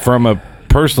from a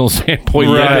personal standpoint,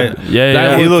 right?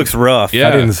 Yeah. He looks rough. Yeah,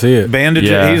 I didn't see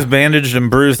it. He's bandaged and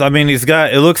bruised. I mean,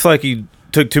 it looks like he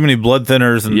took too many blood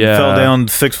thinners and fell down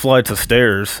 6 flights of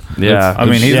stairs. Yeah, I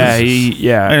mean,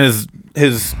 and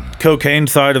his cocaine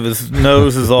side of his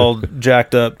nose is all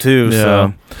jacked up too.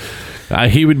 Yeah. So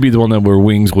he would be the one where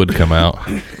wings would come out.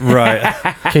 Right.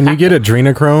 Can you get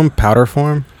adrenochrome powder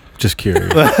form? Just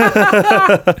curious.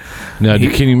 Now,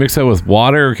 can you mix that with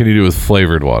water, or can you do it with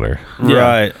flavored water?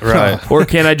 Right. Or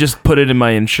can I just put it in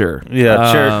my Ensure?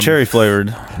 Yeah, cherry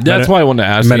flavored. That's why I wanted to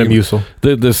ask Metamucil.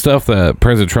 you. The stuff that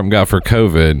President Trump got for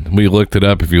COVID, we looked it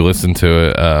up if you listen to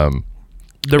it.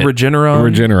 The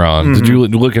Regeneron? Mm-hmm. Did you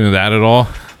look into that at all?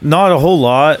 Not a whole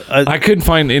lot. I couldn't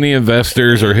find any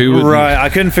investors or who. Right. I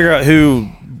couldn't figure out who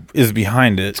is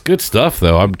behind it. It's good stuff,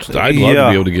 though. I'd love to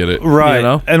be able to get it.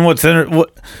 Right. And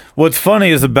what's funny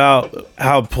is about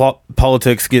how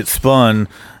politics get spun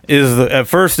is that at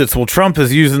first it's, well, Trump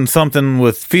is using something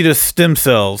with fetus stem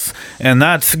cells, and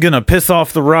that's going to piss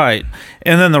off the right.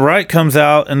 And then the right comes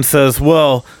out and says,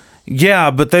 well, yeah,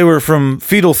 but they were from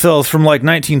fetal cells from like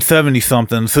 1970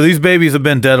 something. So these babies have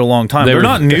been dead a long time. They're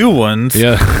not new ones.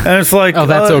 Yeah. And it's like, oh,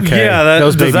 that's okay. Yeah,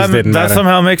 those babies didn't matter. That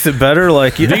somehow makes it better.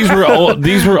 Like these were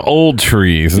old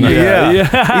trees.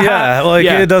 Yeah. Like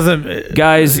it doesn't.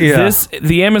 Guys,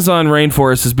 the Amazon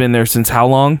rainforest has been there since how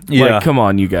long? Yeah. Like, come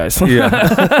on, you guys.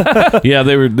 Yeah,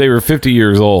 they were 50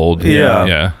 years old.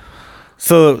 Yeah.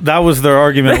 So that was their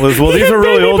argument was, well, these are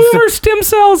really baby old boomer stem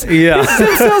cells. Yeah.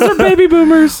 Stem cells are baby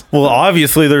boomers. Well,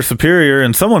 obviously they're superior,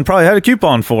 and someone probably had a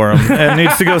coupon for them and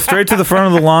needs to go straight to the front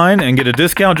of the line and get a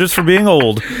discount just for being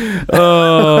old.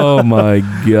 Oh my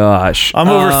gosh. I'm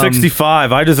over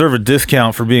 65. I deserve a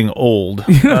discount for being old.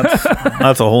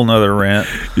 That's a whole nother rant.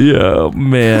 Yeah,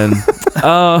 man.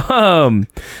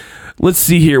 Let's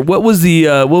see here. What was the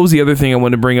other thing I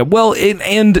wanted to bring up? Well,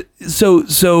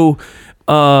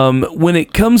 when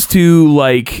it comes to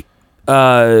like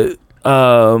this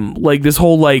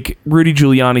whole like Rudy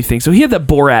Giuliani thing, so he had that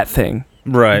Borat thing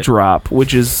drop,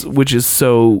 which is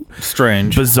so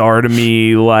strange, bizarre to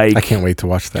me. Like, I can't wait to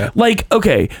watch that. Like,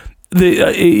 okay,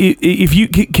 if you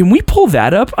can we pull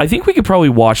that up? I think we could probably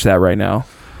watch that right now.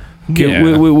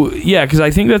 Yeah, because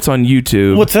I think that's on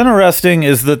YouTube. What's interesting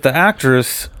is that the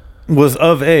actress was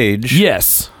of age.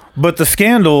 Yes, but the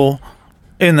scandal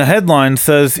in the headline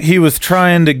says he was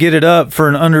trying to get it up for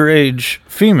an underage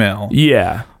female.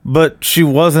 Yeah. But she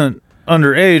wasn't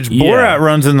underage. Yeah. Borat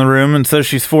runs in the room and says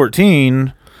she's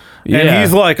 14. And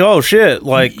he's like, oh, shit.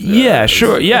 Like, yeah,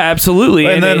 sure. Yeah, absolutely.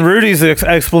 And then Rudy's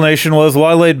explanation was, well,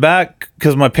 I laid back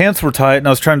because my pants were tight and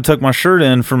I was trying to tuck my shirt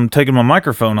in from taking my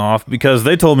microphone off because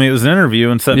they told me it was an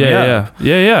interview and set me up.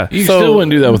 Yeah. You still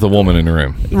wouldn't do that with a woman in the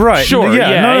room. Right. Sure.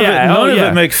 None of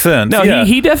it makes sense. No,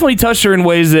 he definitely touched her in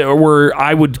ways that were,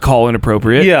 I would call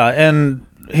inappropriate. Yeah, and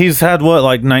he's had,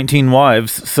 like 19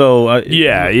 wives. So,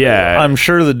 I'm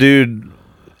sure the dude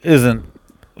isn't,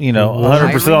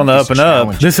 100% on the up and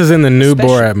up. This is in the new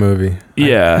Borat movie.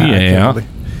 Yeah.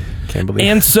 Can't believe.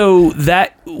 And so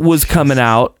that was coming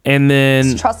out, and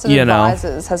then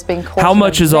advisors has been caught how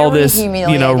much is all this?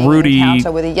 Rudy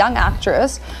encounter with a young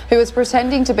actress who was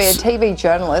pretending to be a TV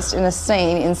journalist in a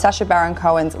scene in Sacha Baron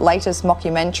Cohen's latest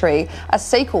mockumentary, a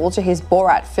sequel to his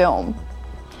Borat film.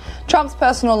 Trump's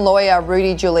personal lawyer,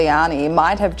 Rudy Giuliani,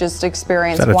 might have just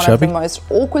experienced one of the most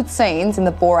awkward scenes in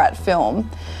the Borat film.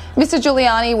 Mr.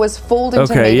 Giuliani was fooled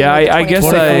into meeting with the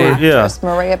 24-year-old actress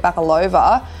Maria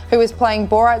Bakalova, who was playing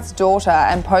Borat's daughter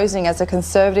and posing as a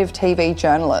conservative TV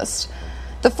journalist.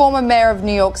 The former mayor of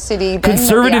New York City,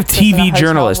 conservative TV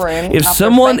journalist.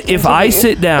 If I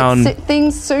sit down,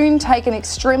 things soon take an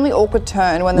extremely awkward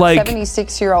turn when the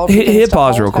 76-year-old hit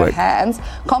pause real quick. Hands,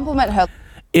 compliment her.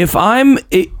 If I'm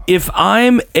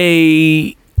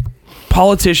a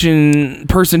politician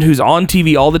person who's on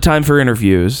TV all the time for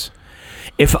interviews,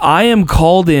 if I am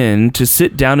called in to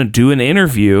sit down and do an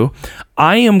interview,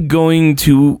 I am going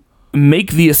to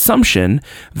make the assumption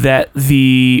that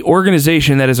the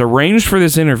organization that has arranged for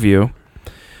this interview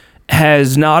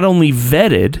has not only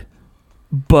vetted,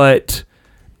 but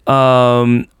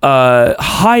hired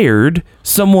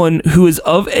someone who is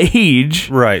of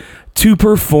age to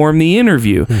perform the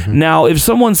interview. Now, if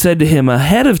someone said to him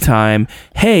ahead of time,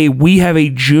 hey, we have a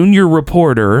junior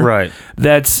reporter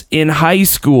that's in high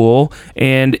school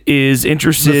and is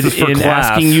interested in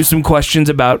asking you some questions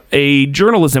about a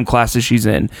journalism class that she's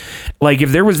in. Like,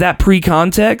 if there was that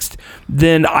pre-context,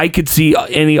 then I could see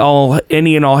any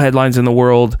and all headlines in the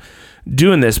world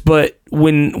doing this. But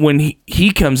when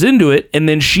he comes into it, and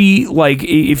then she, like,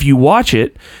 if you watch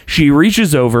it, she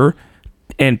reaches over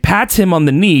and pats him on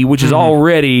the knee, which is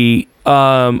already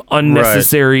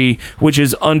unnecessary, which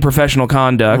is unprofessional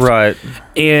conduct. Right.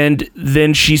 And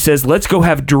then she says, let's go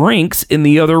have drinks in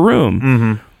the other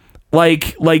room.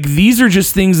 Like these are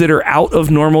just things that are out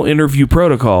of normal interview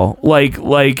protocol.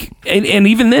 And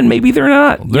even then, maybe they're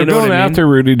not. They're going after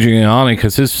Rudy Giuliani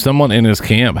because someone in his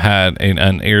camp had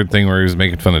an aired thing where he was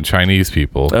making fun of Chinese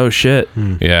people. Oh, shit.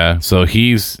 Yeah, so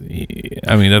that's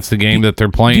the game that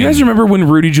they're playing. Do you guys remember when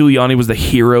Rudy Giuliani was the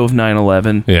hero of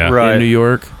 9/11 in New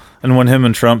York? And when him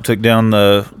and Trump took down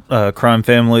the crime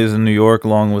families in New York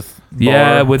along with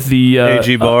Barr, with the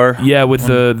AG Barr. With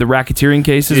the racketeering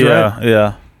cases, right?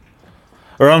 Yeah.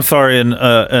 Or I'm sorry, an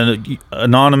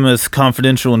anonymous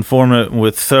confidential informant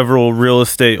with several real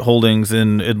estate holdings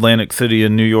in Atlantic City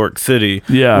and New York City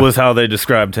was how they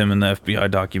described him in the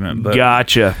FBI document. But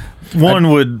gotcha.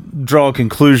 One would draw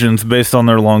conclusions based on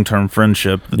their long-term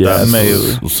friendship.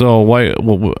 So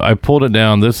I pulled it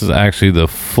down. This is actually the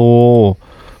full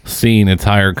scene,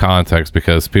 entire context,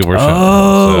 because people are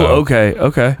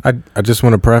okay. I just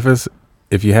want to preface,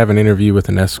 if you have an interview with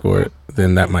an escort,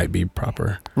 then that might be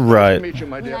proper. Right. Nice to meet you,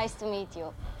 my dear. Nice to meet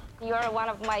you. You're one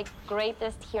of my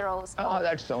greatest heroes. Oh,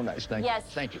 that's so nice. Thank you.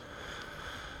 Thank you.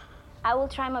 I will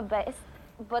try my best,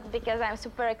 but because I'm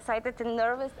super excited and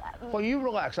nervous. Well, you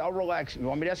relax. I'll relax. You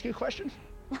want me to ask you questions?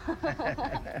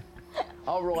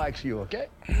 I'll relax you, okay?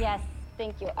 Yes,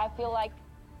 thank you. I feel like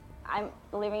I'm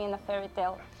living in a fairy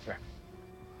tale. Sure.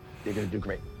 You're going to do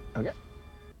great, okay?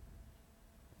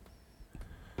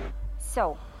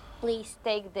 So, please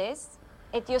take this.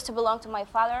 It used to belong to my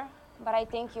father, but I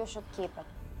think you should keep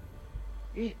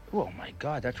it. Oh my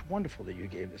God, that's wonderful that you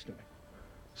gave this to me.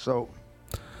 So,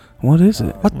 what is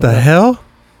it? What the hell?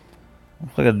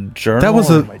 Like a journal?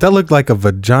 That looked like a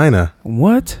vagina.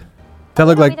 What? That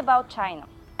looked like. About China.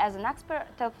 As an expert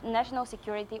of national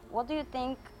security, what do you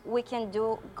think we can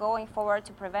do going forward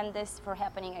to prevent this from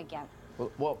happening again?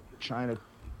 Well, China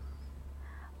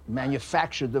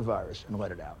manufactured the virus and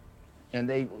let it out. And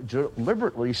they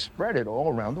deliberately spread it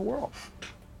all around the world.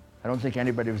 I don't think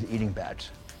anybody was eating bats.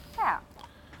 Yeah.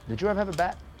 Did you ever have a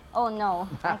bat? Oh, no.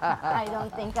 I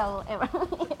don't think I'll ever.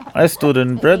 I stood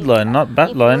in bread line, not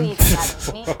bat line.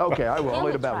 Okay, I will. I'll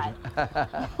eat a bat.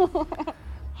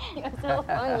 You're so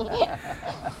funny.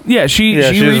 Yeah, she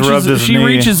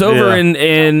reaches over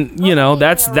and you know,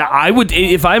 that's that. I would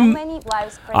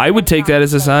take that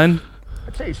as a sign.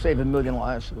 I'd say he saved 1 million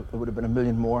lives. It would have been 1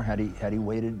 million more had he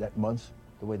waited that month,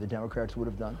 the way the Democrats would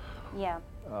have done. Yeah.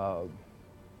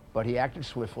 But he acted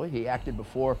swiftly. He acted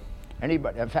before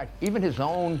anybody. In fact, even his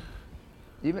own.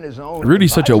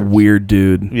 Rudy's such a weird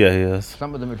dude. Yeah, he is.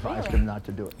 Some of them advised him not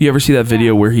to do it. You ever see that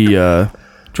video where he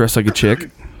dressed like a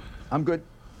chick? I'm good.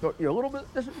 You're a little bit.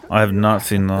 I have not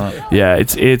seen that. Yeah,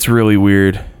 it's really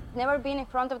weird. Never been in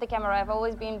front of the camera. I've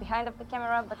always been behind of the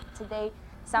camera, but today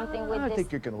something with this. I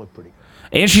think you're gonna look pretty.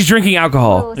 And she's drinking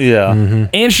alcohol. Yeah. Mm-hmm.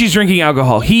 And she's drinking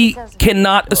alcohol. He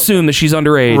cannot assume that she's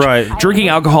underage. Right. Drinking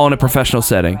alcohol in a professional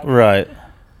setting. Right.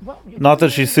 Not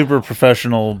that she's super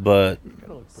professional, but.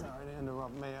 Sorry to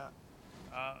interrupt, Mayor.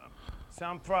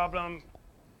 Sound problem.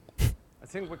 I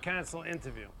think we cancel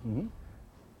interview. Mm-hmm.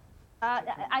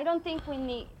 I don't think we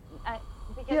need.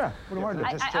 Because Yeah. What do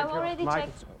I do? I've already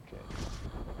checked. Okay.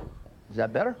 Is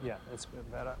that better? Yeah, that's a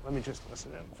bit better. Let me just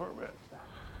listen in for a bit.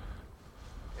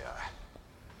 Yeah.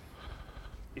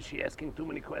 Is she asking too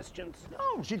many questions?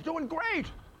 No, she's doing great.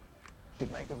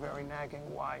 She'd make a very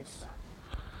nagging wife.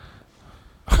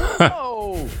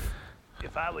 Oh.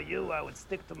 If I were you, I would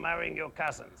stick to marrying your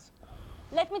cousins.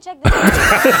 Let me check this.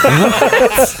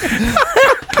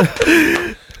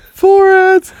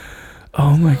 Foreheads.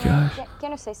 Oh my gosh.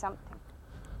 Can you say something?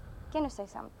 Can you say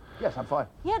something? Yes, I'm fine.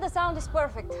 Yeah, the sound is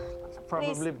perfect.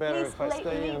 Probably Please, better if I please,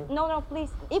 stay leave. in. No, please.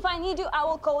 If I need you, I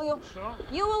will call you. Sure.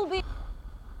 You will be.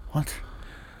 What?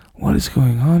 What is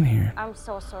going on here? I'm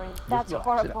so sorry. That's Sit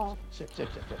horrible. Sit.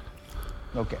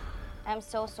 Okay. I'm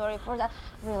so sorry for that.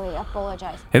 Really,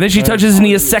 apologize. And then she touches his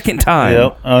knee a second time.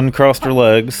 Yep. Uncrossed her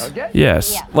legs. Okay.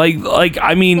 Yes. Yeah. Like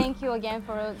I mean. Thank you again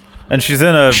for. And she's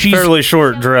in a fairly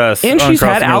short dress. And she's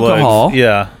had uncrossing her alcohol. legs.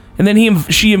 Yeah. And then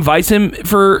she invites him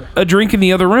for a drink in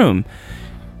the other room.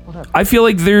 I feel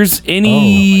like there's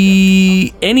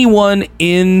anyone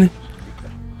in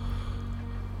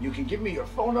You can give me your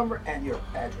phone number and your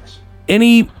address.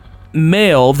 Any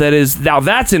male that is now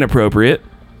that's inappropriate.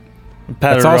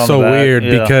 That's also weird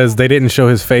because they didn't show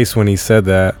his face when he said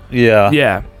that.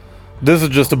 Yeah. This is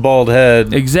just a bald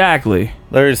head. Exactly.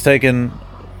 Larry's taking.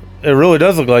 It really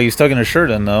does look like he's tucking his shirt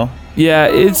in, though. Yeah,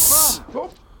 it's.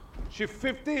 She's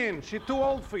 15. She's too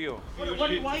old for you. Why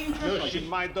are you No, she's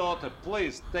my daughter.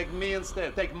 Please, take me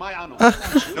instead. Take my anus.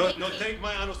 no, take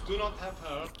my anus. Do not have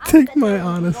her. Take my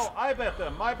anus. No, I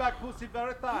better. My back pussy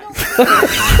very tight.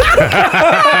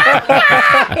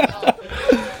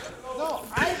 No,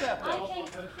 I better.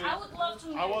 I would love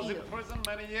to I was in prison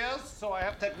many years, so I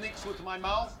have techniques with my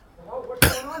mouth.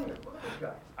 What's going on here? Look at this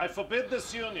guy. I forbid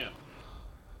this union.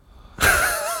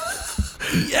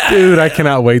 Dude, I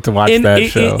cannot wait to watch that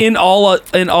show. In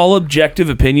all objective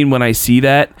opinion, when I see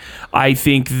that, I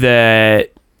think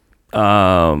that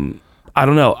I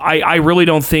don't know. I really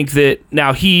don't think that.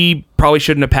 Now, he probably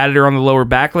shouldn't have patted her on the lower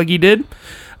back like he did.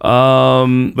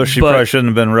 But she probably shouldn't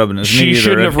have been rubbing his knee either.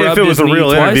 Shouldn't have rubbed if it was his a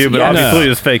real knee interview, twice. but obviously it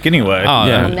was fake anyway.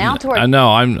 Now to our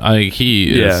No,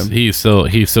 he's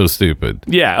so stupid.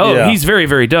 Yeah. He's very,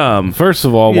 very dumb. First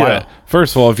of all, why?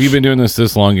 First of all, if you've been doing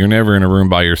this long, you're never in a room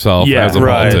by yourself as a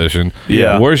politician.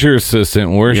 Yeah. Where's your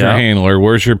assistant? Where's your handler?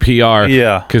 Where's your PR?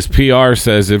 Yeah. Because PR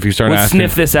says if you start We'll asking,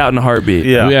 sniff this out in a heartbeat.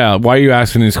 Yeah. Why are you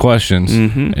asking these questions?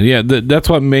 And that's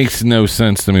what makes no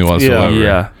sense to me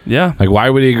whatsoever. Yeah. Like, why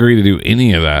would he agree to do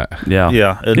any of that? Yeah.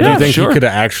 Do you think he could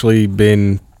have actually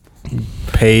been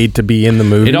paid to be in the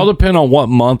movie? It all depends on what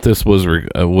month this was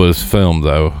filmed,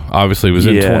 though. Obviously, it was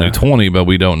in 2020, but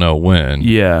we don't know when.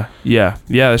 Yeah,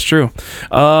 that's true.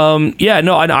 And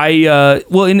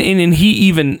he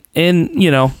even, and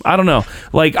I don't know.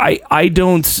 Like, I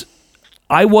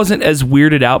wasn't as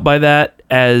weirded out by that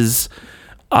as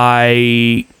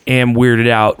I am weirded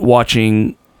out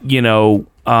watching, I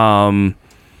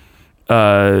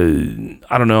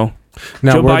don't know.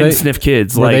 Now, Joe Biden sniff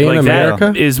kids. Were they in that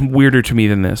America? is weirder to me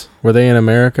than this. Were they in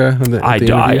America?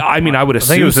 I mean, I would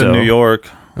assume I think it was so. in New York.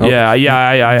 Oh.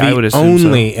 I would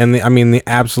assume the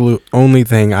absolute only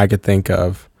thing I could think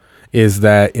of is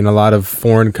that in a lot of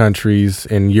foreign countries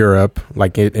in Europe,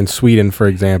 like in Sweden, for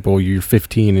example, you're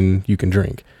 15 and you can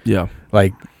drink. Yeah.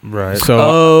 Like, right.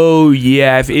 So,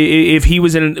 if he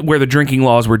was in where the drinking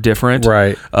laws were different,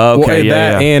 right? Okay,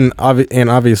 well, and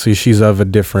obviously she's of a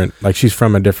different, like she's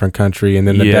from a different country, and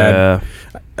then the dad.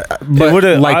 But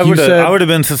I would have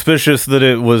been suspicious that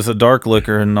it was a dark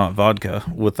liquor and not vodka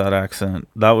with that accent.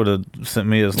 That would have sent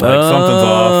me as like something's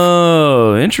off.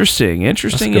 Oh, interesting. Yeah.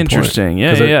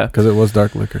 Because it was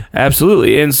dark liquor.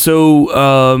 Absolutely. And so,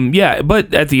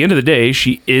 but at the end of the day,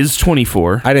 she is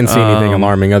 24. I didn't see anything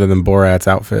alarming other than Borat's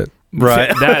outfit.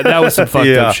 Right. That was some fucked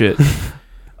up shit.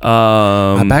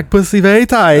 My back pussy very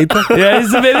tight. Yeah,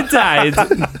 it's very tight.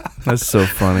 That's so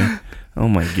funny. Oh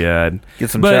my god! Get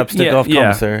some chapstick off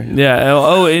commissary. Yeah.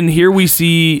 Oh, and here we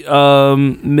see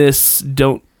Miss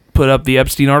Don't Put Up the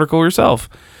Epstein article herself.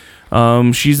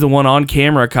 She's the one on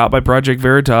camera caught by Project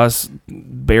Veritas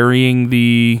burying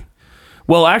the.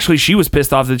 Well, actually, she was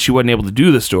pissed off that she wasn't able to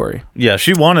do the story. Yeah,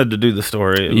 she wanted to do the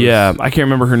story. I can't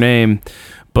remember her name,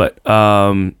 but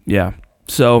yeah.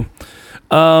 So,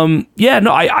 I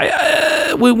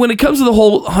when it comes to the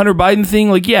whole Hunter Biden thing,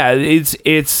 like, yeah,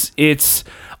 it's.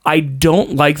 I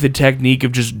don't like the technique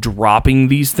of just dropping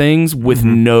these things with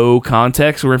no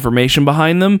context or information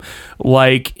behind them.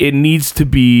 Like, it needs to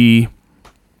be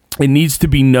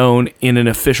known in an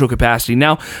official capacity.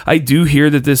 Now, I do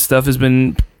hear that this stuff has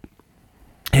been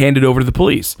handed over to the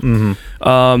police,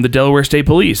 the Delaware State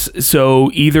Police.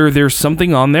 So either there's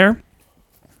something on there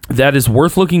that is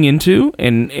worth looking into,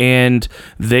 and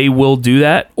they will do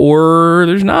that, or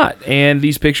there's not. And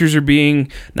these pictures are being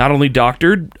not only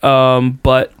doctored,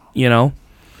 but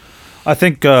I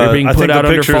think they're being put out the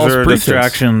under pictures false are pretense.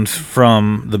 distractions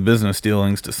from the business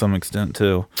dealings to some extent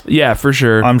too. Yeah, for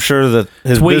sure. I'm sure that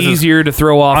it's way easier to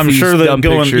throw off. I'm sure that dumb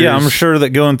pictures. I'm sure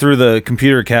that going through the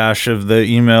computer cache of the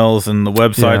emails and the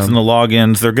websites and the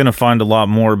logins, they're going to find a lot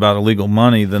more about illegal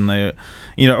money than they,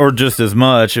 or just as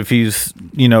much if he's,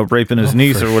 raping his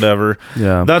niece or whatever.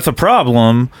 Yeah, that's a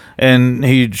problem, and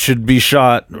he should be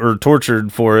shot or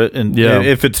tortured for it. And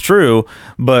if it's true,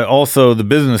 but also the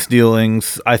business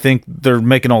dealings, I think they're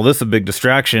making all this a big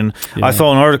distraction. Yeah. I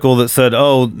saw an article that said,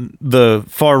 "Oh, the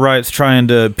far right's trying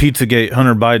to Pizzagate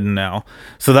Hunter Biden now."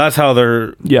 So that's how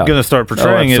they're going to start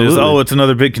portraying it. Is it's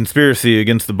another big conspiracy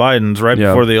against the Bidens right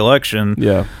before the election.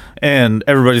 Yeah. And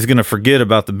everybody's going to forget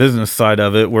about the business side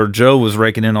of it, where Joe was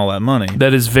raking in all that money.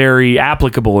 That is very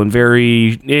applicable and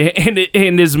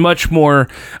and is much more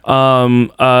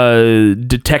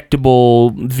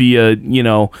detectable via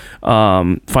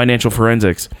financial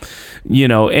forensics,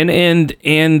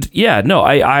 and yeah, no,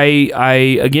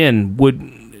 I again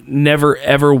would never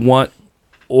ever want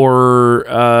or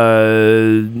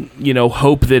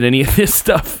hope that any of this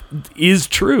stuff is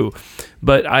true,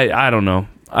 but I don't know.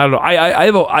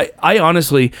 I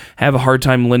honestly have a hard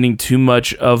time lending too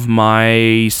much of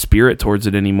my spirit towards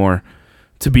it anymore.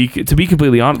 To be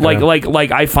completely honest,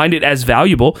 like I find it as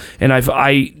valuable, and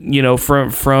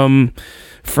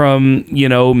from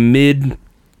mid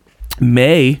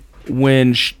May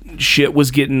when shit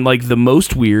was getting like the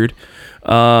most weird,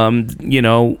 to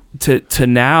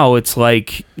now it's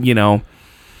like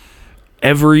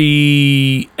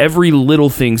every little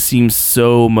thing seems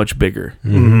so much bigger.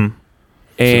 Mm-hmm.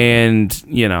 And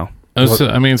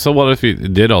so what if he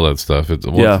did all that stuff?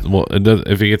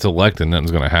 If he gets elected,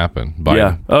 nothing's going to happen. Biden.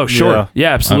 Yeah. Oh, sure.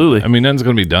 Yeah, absolutely. I mean, nothing's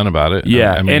going to be done about it.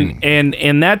 Yeah.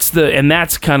 And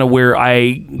that's kind of where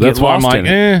I get lost in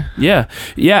it. Yeah.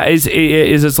 Yeah. Is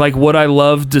it's like, would I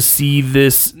love to see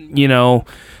this,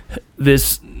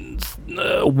 this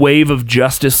wave of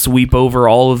justice sweep over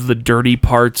all of the dirty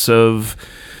parts of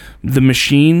the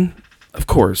machine? Of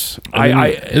course.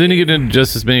 And then you get into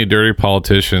just as many dirty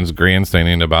politicians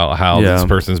grandstanding about how this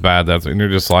person's bad. And you're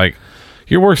just like,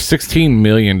 you're worth $16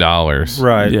 million.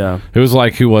 Right. Yeah. It was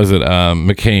like, who was it?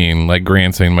 McCain, like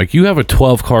grandstanding, like, you have a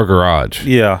 12-car garage.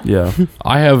 Yeah. Yeah.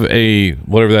 I have a,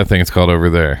 whatever that thing is called over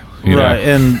there. Right.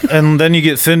 And then you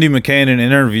get Cindy McCain in an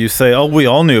interview say, "Oh, we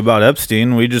all knew about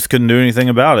Epstein. We just couldn't do anything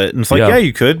about it." And it's like, yeah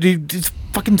you could. He's a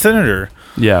fucking senator.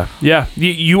 Yeah, yeah.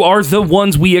 You are the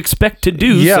ones we expect to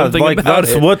do something about that's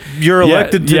it. That's what you're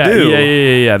elected to do.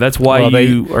 Yeah. That's why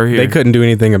you are here. They couldn't do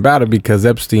anything about it because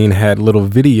Epstein had little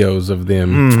videos of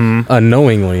them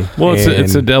unknowingly. Well,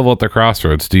 it's a devil at the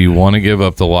crossroads. Do you want to give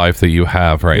up the life that you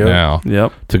have right now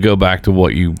to go back to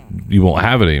what you won't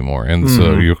have it anymore? And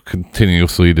so you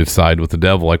continuously decide with the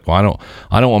devil, like, well,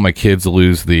 I don't want my kids to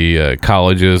lose the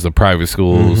colleges, the private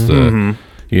schools,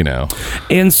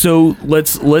 And so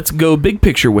let's go big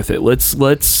picture with it. Let's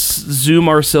zoom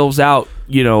ourselves out,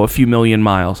 a few million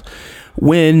miles.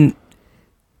 When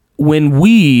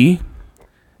we,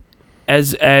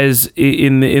 as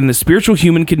in the spiritual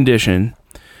human condition,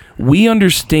 we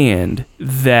understand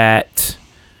that,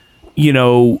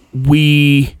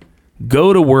 we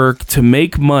go to work to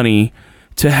make money,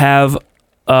 to have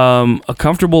a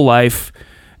comfortable life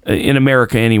in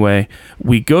America anyway.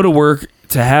 We go to work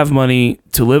to have money,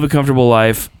 to live a comfortable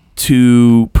life,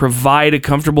 to provide a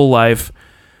comfortable life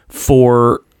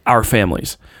for our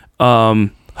families.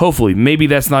 Hopefully, maybe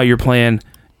that's not your plan.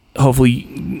 Hopefully,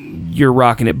 you're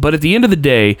rocking it. But at the end of the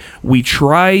day, we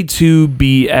try to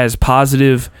be as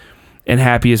positive and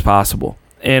happy as possible.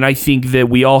 And I think that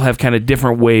we all have kind of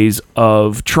different ways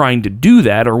of trying to do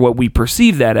that, or what we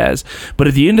perceive that as. But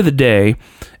at the end of the day,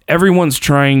 everyone's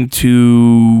trying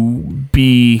to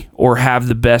be or have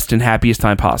the best and happiest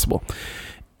time possible.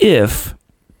 If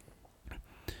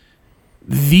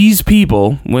these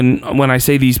people, when I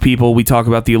say these people, we talk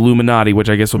about the Illuminati, which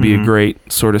I guess will be a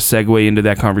great sort of segue into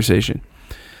that conversation.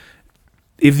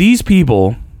 If these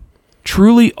people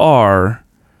truly are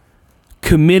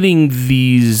committing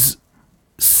these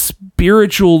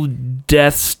spiritual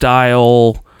death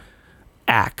style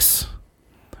acts,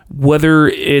 whether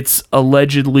it's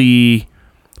allegedly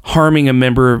harming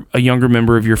a younger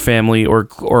member of your family or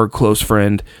a close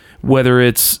friend, whether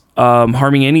it's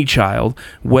harming any child,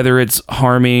 whether it's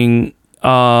harming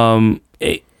anyone,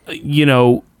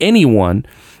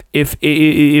 if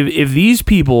these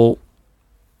people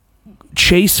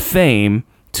chase fame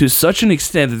to such an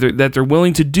extent that they're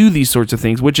willing to do these sorts of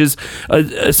things, which is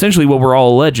essentially what we're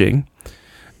all alleging,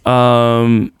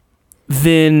 then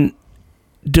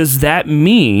does that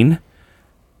mean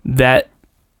that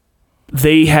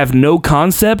they have no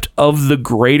concept of the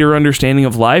greater understanding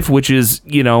of life, which is,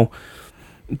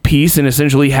 peace, and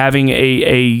essentially having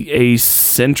a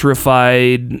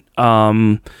centrified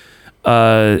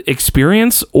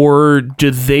experience? Or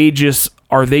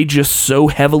are they just so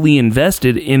heavily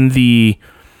invested in the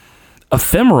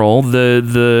ephemeral,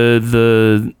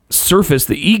 the surface,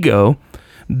 the ego,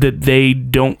 that they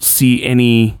don't see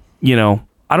any,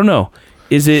 I don't know.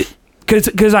 Is it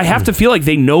because I have to feel like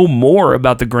they know more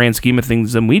about the grand scheme of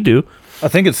things than we do? I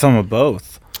think it's some of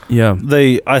both. Yeah.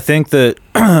 I think that,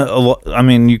 I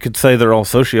mean, you could say they're all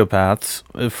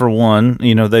sociopaths, for one.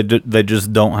 You know, they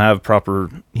just don't have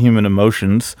proper human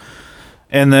emotions.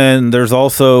 And then there's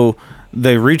also,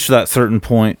 they reach that certain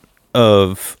point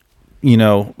of, you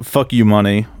know, fuck you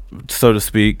money, so to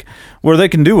speak, where they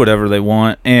can do whatever they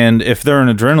want. And if they're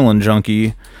an adrenaline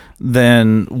junkie,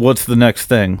 then what's the next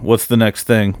thing? What's the next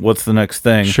thing? What's the next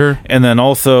thing? Sure. And then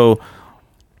also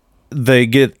they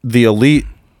get the elite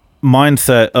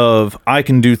mindset of, I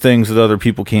can do things that other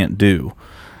people can't do.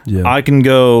 Yeah. I can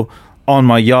go on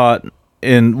my yacht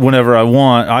and whenever I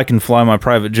want, I can fly my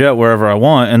private jet wherever I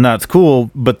want, and that's cool.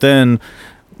 But then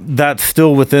that's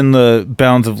still within the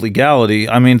bounds of legality.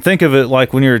 I mean, think of it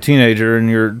like when you're a teenager and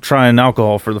you're trying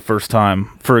alcohol for the first time,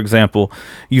 for example.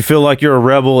 You feel like you're a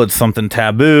rebel. It's something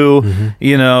taboo,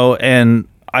 you know, and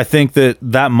I think that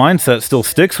mindset still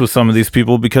sticks with some of these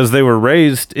people because they were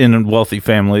raised in wealthy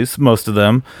families, most of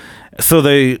them. So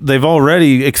they've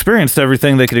already experienced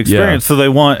everything they could experience. Yeah. So they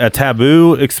want a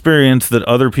taboo experience that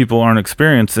other people aren't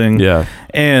experiencing. Yeah.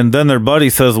 And then their buddy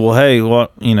says, well, hey, well,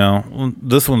 you know,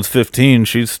 this one's 15.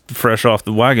 She's fresh off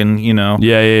the wagon, you know.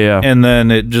 Yeah. And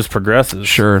then it just progresses.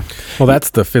 Sure. Well, that's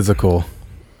the physical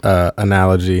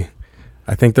analogy.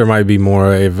 I think there might be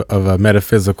more of a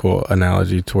metaphysical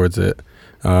analogy towards it.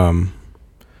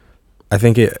 I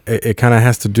think it kind of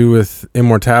has to do with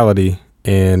immortality.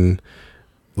 And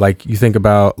like you think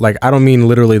about, like, I don't mean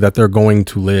literally that they're going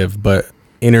to live, but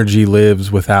energy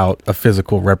lives without a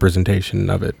physical representation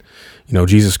of it. You know,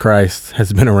 Jesus Christ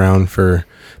has been around for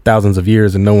thousands of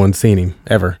years and no one's seen him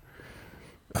ever.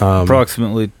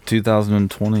 Approximately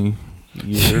 2020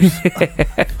 years.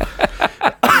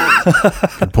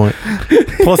 Good point.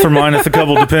 Plus or minus a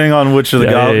couple, depending on which of the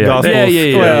gospels.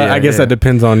 I guess that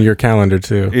depends on your calendar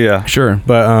too. Yeah, sure.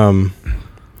 But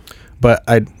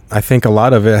I think a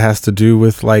lot of it has to do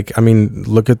with, like, I mean,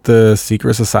 look at the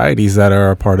secret societies that are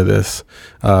a part of this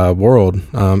world.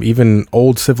 Even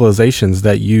old civilizations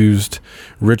that used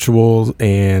rituals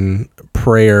and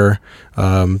prayer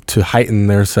to heighten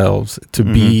themselves, to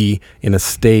be in a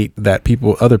state that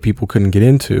other people couldn't get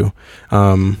into.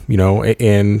 You know,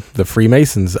 and the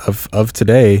Freemasons of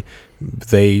today,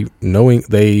 they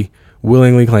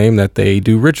willingly claim that they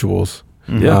do rituals.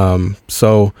 Yeah.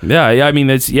 I mean,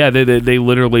 they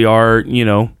literally are, you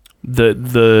know,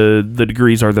 the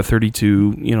degrees are the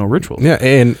 32, you know, rituals. Yeah.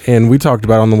 And we talked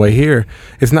about on the way here,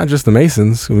 it's not just the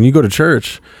Masons. When you go to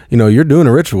church, you know, you're doing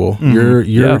a ritual.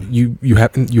 You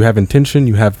have intention,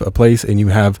 you have a place, and you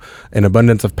have an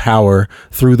abundance of power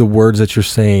through the words that you're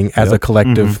saying as a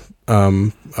collective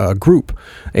group.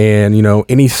 And, you know,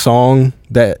 any song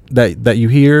that you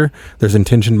hear, there's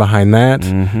intention behind that.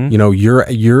 You know,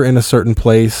 you're in a certain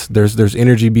place. There's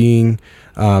energy being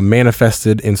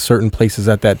manifested in certain places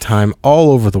at that time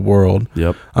all over the world.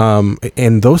 Yep.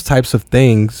 And those types of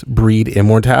things breed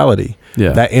immortality.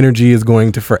 Yeah. That energy is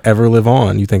going to forever live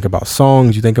on. You think about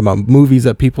songs, you think about movies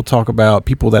that people talk about,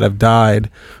 people that have died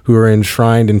who are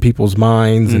enshrined in people's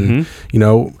minds. And, you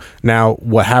know, now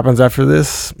what happens after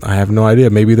this, I have no idea.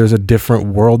 Maybe there's a different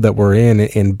world that we're in,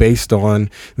 and based on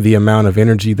the amount of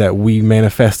energy that we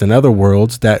manifest in other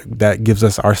worlds, that gives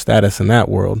us our status in that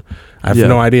world. I have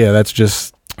no idea. That's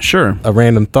just a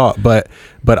random thought. But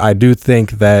I do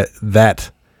think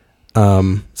that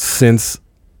since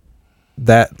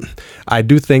that, I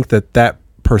do think that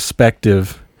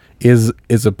perspective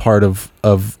is a part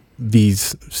of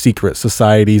these secret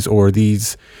societies or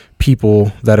these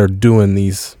people that are doing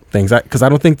these things. Because I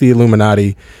don't think the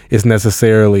Illuminati is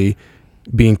necessarily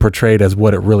being portrayed as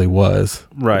what it really was.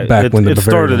 Right. Back when it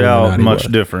started out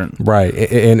much different. Right.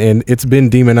 And it's been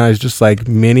demonized just like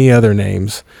many other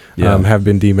names have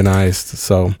been demonized.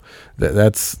 So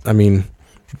that's, I mean,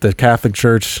 the Catholic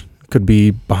Church could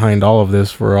be behind all of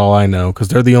this for all I know, because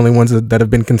they're the only ones that have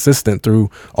been consistent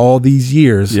through all these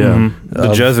years.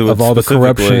 The Jesuits, of all the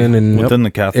corruption and within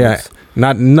the Catholics.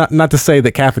 Not to say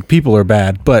that Catholic people are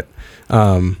bad, but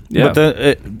talking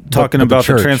about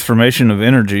the transformation of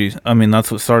energy, I mean,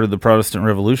 that's what started the Protestant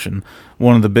Revolution.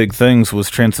 One of the big things was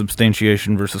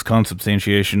transubstantiation versus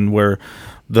consubstantiation, where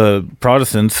the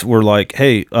Protestants were like,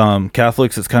 hey,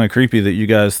 Catholics, it's kind of creepy that you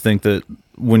guys think that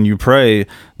when you pray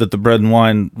that the bread and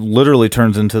wine literally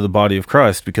turns into the body of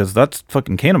Christ, because that's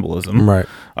fucking cannibalism. Right.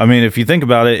 I mean, if you think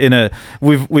about it,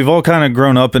 we've all kind of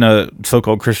grown up in a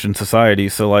so-called Christian society.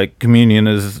 So like communion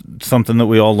is something that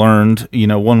we all learned, you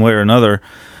know, one way or another.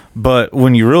 But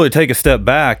when you really take a step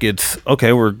back, it's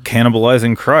okay, we're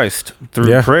cannibalizing Christ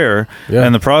through prayer. Yeah.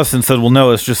 And the Protestants said, well,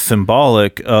 no, it's just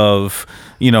symbolic of,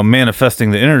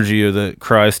 manifesting the energy of the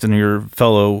Christ and your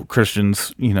fellow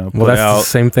Christians, put that's out. The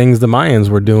same things the Mayans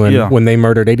were doing when they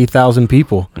murdered 80,000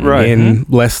 people in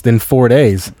less than 4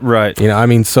 days. Right.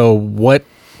 So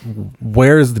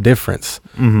where's the difference?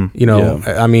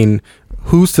 I mean,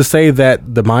 who's to say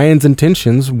that the Mayans'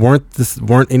 intentions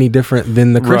weren't any different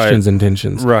than the Christians'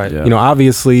 intentions? Right. Yeah.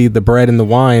 Obviously the bread and the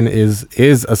wine is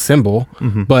a symbol,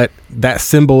 but that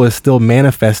symbol is still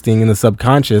manifesting in the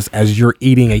subconscious as you're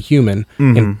eating a human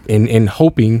and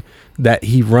hoping that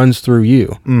he runs through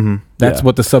you. That's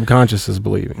what the subconscious is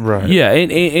believing. Right. Yeah.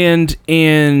 And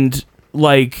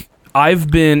like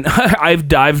dived, I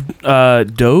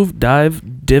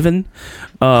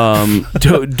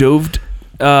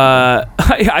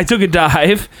took a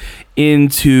dive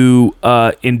into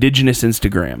indigenous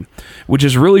Instagram, which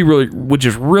is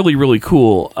really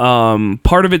cool.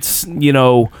 Part of it's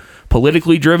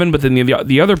politically driven, but then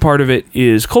the other part of it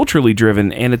is culturally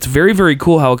driven, and it's very, very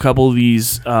cool how a couple of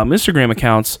these Instagram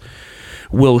accounts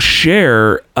will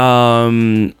share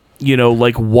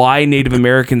like why Native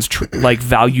Americans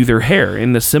value their hair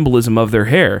and the symbolism of their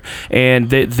hair. And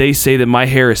they say that my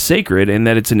hair is sacred and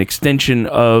that it's an extension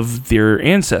of their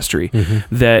ancestry,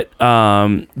 that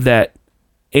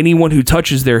anyone who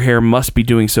touches their hair must be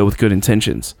doing so with good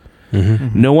intentions.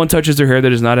 No one touches their hair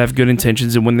that does not have good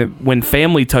intentions. And when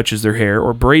family touches their hair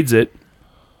or braids it,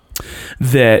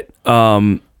 that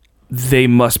they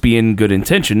must be in good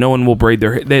intention. No one will braid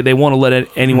their hair. They want to let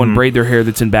anyone braid their hair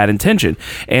that's in bad intention.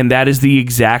 And that is the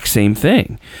exact same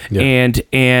thing. Yeah.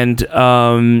 And they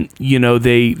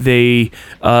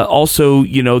also,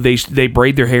 they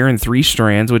braid their hair in 3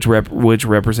 strands, which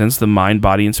represents the mind,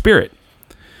 body, and spirit.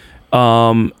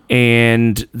 And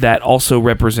that also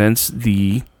represents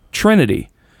the Trinity,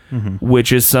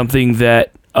 which is something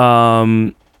that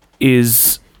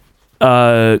is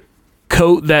that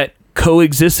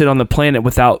coexisted on the planet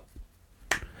without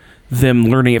them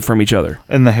learning it from each other.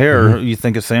 And the hair, you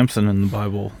think of Samson in the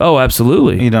Bible. Oh,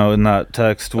 absolutely. In that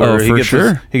text where he gets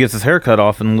his hair cut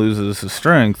off and loses his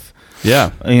strength.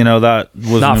 Yeah. That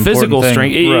was not an physical thing.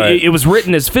 strength. Right. It was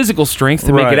written as physical strength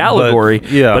to make it allegory,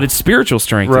 but it's spiritual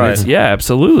strength. Right.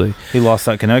 Absolutely. He lost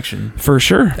that connection. For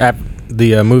sure.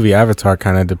 The movie Avatar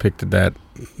kind of depicted that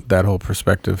whole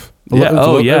perspective. Yeah.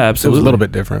 Absolutely. It was a little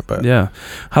bit different, but yeah.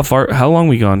 How long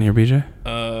we gone here, BJ?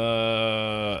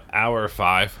 Hour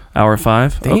 5. Hour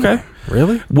 5. Dang. Okay.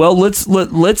 Really? Well, let's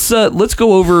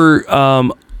go over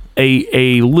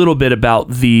a little bit about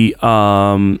the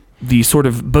sort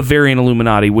of Bavarian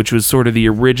Illuminati, which was sort of the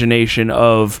origination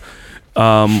of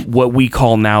what we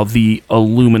call now the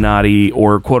Illuminati,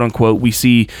 or quote unquote. We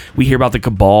hear about the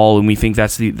Cabal and we think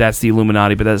that's the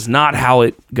Illuminati, but that's not how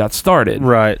it got started.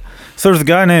 Right. So there's a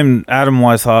guy named Adam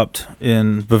Weishaupt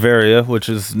in Bavaria, which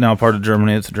is now part of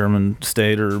Germany. It's a German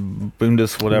state, or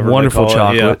Bundes, whatever. Wonderful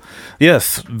chocolate. Yeah.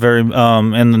 Yes, very.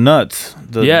 And the nuts.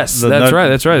 That's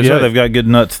right. They've got good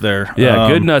nuts there. Yeah,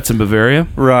 good nuts in Bavaria.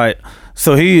 Right.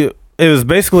 So he was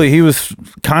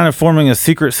kind of forming a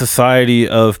secret society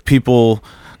of people,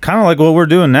 kind of like what we're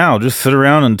doing now, just sit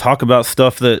around and talk about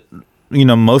stuff that,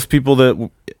 most people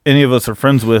that any of us are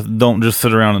friends with don't just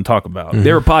sit around and talk about.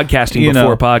 They were podcasting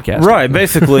before podcasting. Right,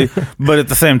 basically. But at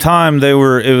the same time, it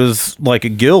was like a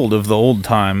guild of the old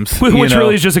times. Which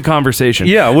really is just a conversation.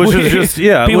 Yeah, which is just,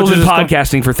 people have been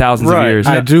podcasting for thousands of years.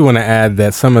 I do want to add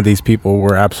that some of these people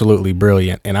were absolutely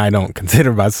brilliant, and I don't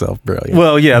consider myself brilliant.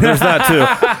 Well, yeah, there's that too.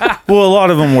 Well, a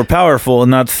lot of them were powerful,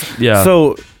 and that's... Yeah.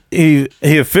 So he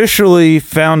officially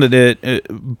founded it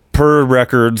per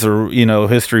records or,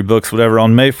 history books, whatever,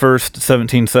 on May 1st,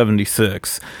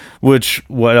 1776, which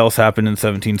what else happened in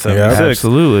 1776? Yeah,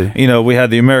 absolutely. We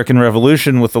had the American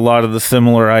Revolution with a lot of the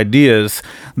similar ideas.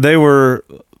 They were,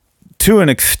 to an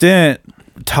extent,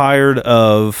 tired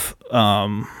of...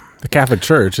 the Catholic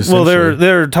Church, essentially. Well,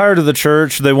 they're tired of the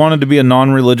church. They wanted to be a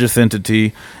non-religious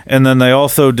entity, and then they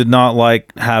also did not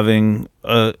like having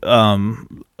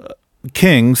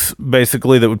kings,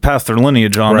 basically, that would pass their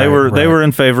lineage on. They were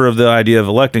in favor of the idea of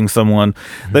electing someone.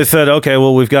 They said, okay,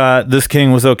 well, we've got this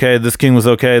king was okay, this king was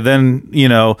okay. Then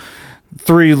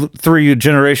three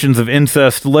generations of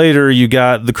incest later, you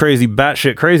got the crazy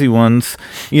batshit crazy ones,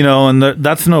 and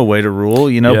that's no way to rule.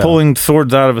 Pulling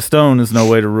swords out of a stone is no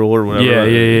way to rule, or whatever.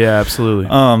 Yeah, absolutely.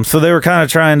 So they were kind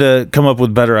of trying to come up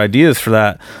with better ideas for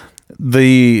that.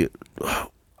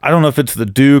 I don't know if it's the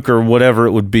Duke or whatever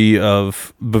it would be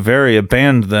of Bavaria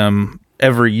banned them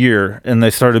every year, and they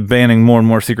started banning more and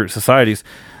more secret societies.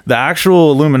 The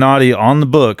actual Illuminati on the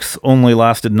books only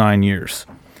lasted 9 years.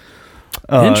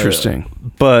 Interesting.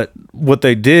 But what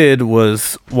they did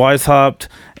was Weishaupt,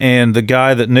 and the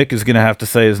guy that Nick is going to have to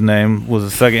say his name was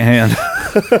a second hand.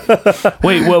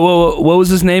 Wait, what was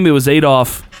his name? It was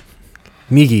Adolf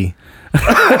Nigge.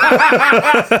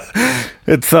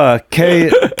 It's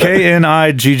Knigge.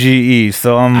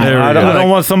 So I don't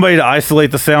want somebody to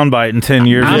isolate the soundbite in 10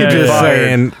 years. I'm just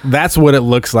saying that's what it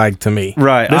looks like to me.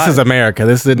 Right. This is America.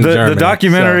 This isn't Germany. The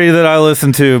documentary that I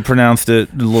listened to pronounced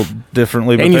it a little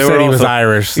differently. But and you said he was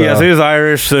Irish. So. Yes, he was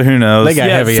Irish. So who knows? They got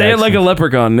heavy say accent. it like a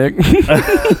leprechaun, Nick.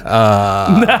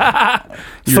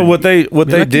 So what they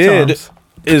did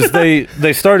is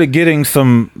they started getting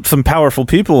some powerful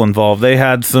people involved. They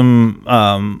had some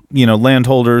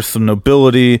landholders, some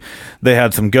nobility. They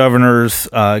had some governors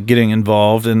getting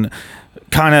involved, and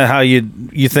kind of how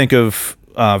you think of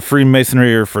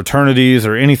Freemasonry or fraternities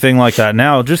or anything like that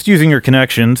now, just using your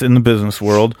connections in the business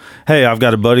world. Hey, I've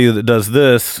got a buddy that does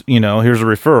this, here's a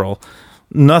referral.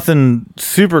 Nothing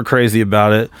super crazy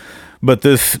about it, but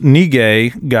this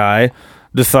Nigge guy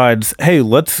decides, hey,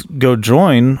 let's go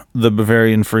join the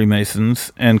Bavarian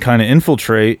Freemasons and kind of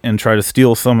infiltrate and try to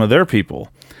steal some of their people.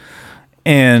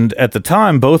 And at the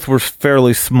time, both were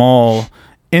fairly small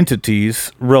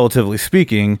entities, relatively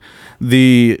speaking.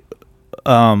 It's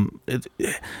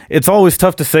always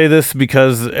tough to say this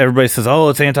because everybody says, oh,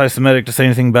 it's anti-Semitic to say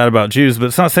anything bad about Jews, but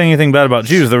it's not saying anything bad about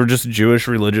Jews. They were just Jewish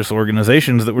religious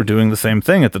organizations that were doing the same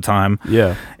thing at the time.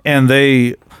 Yeah. And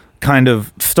they kind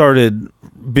of started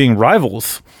being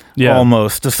rivals,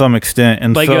 almost to some extent,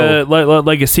 and like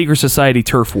a secret society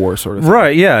turf war sort of thing.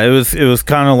 Right? Yeah, it was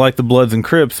kind of like the Bloods and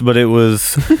Crips, but it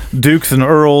was dukes and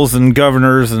earls and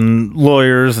governors and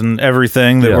lawyers and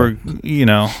everything that were,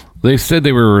 They said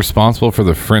they were responsible for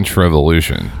the French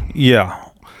Revolution. Yeah,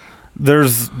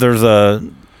 there's a.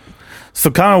 So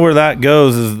kind of where that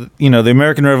goes is, the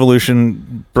American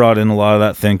Revolution brought in a lot of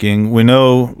that thinking. We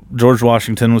know George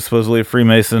Washington was supposedly a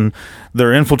Freemason.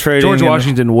 They're infiltrating. George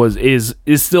Washington is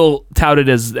still touted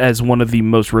as one of the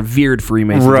most revered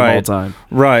Freemasons of all time.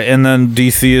 Right, and then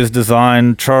DC is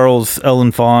designed Charles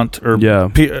L'Enfant, or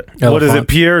what is it?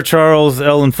 Pierre Charles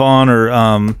L'Enfant, or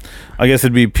I guess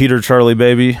it'd be Peter Charlie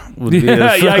Baby. Would be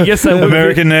I guess that would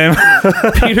American name.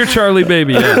 Peter Charlie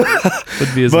Baby. Yeah,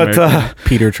 would be his American.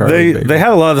 Peter Charlie Baby. They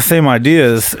had a lot of the same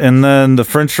ideas, and then the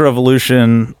French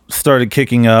Revolution started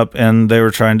kicking up, and they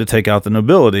were trying to take out the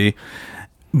nobility.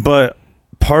 But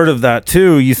part of that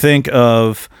too, you think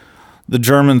of the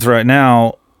Germans right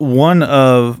now.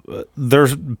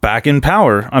 They're back in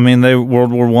power. I mean,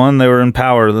 World War I, they were in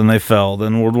power, then they fell.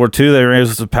 Then World War II, they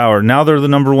rose to power. Now they're the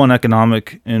number one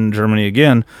economic in Germany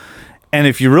again. And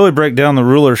if you really break down the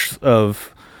rulers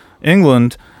of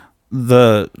England,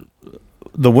 the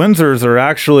Windsors are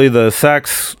actually the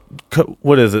Saxe.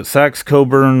 What is it? Saxe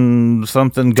Coburn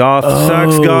something Goth.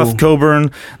 Saxe Goth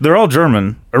Coburn. They're all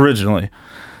German originally.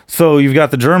 So you've got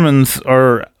the Germans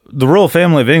the royal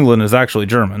family of England is actually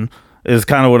German, is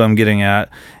kind of what I'm getting at.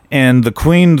 And the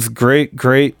Queen's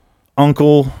great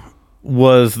uncle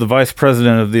was the vice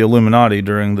president of the Illuminati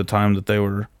during the time that they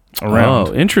were around.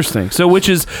 Oh, interesting. So which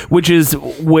is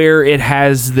where it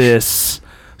has this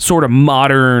sort of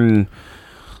modern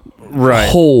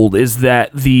hold, is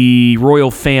that the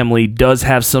royal family does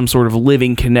have some sort of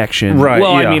living connection. Right.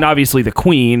 Well, I mean, obviously the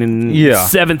Queen and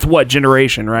seventh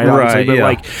generation, right? Obviously,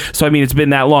 but so I mean, it's been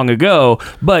that long ago,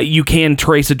 but you can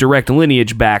trace a direct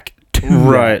lineage back to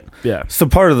right. That. Yeah. So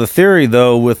part of the theory,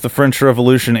 though, with the French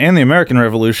Revolution and the American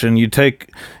Revolution, you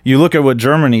look at what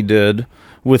Germany did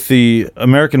with the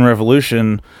American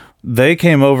Revolution. They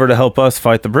came over to help us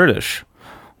fight the British.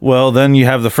 Well, then you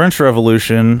have the French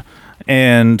Revolution,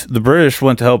 and the British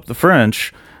went to help the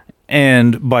French.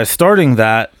 And by starting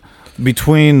that,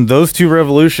 between those two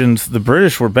revolutions, the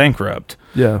British were bankrupt.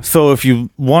 Yeah. So if you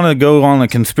want to go on a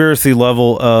conspiracy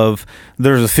level of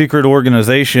there's a secret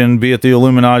organization, be it the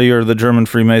Illuminati or the German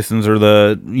Freemasons or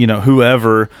the,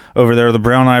 whoever over there, the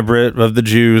Brown Eye Brit of the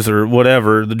Jews or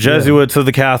whatever, the Jesuits of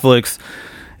the Catholics,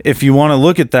 if you want to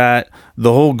look at that,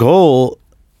 the whole goal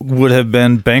would have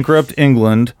been bankrupt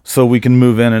England so we can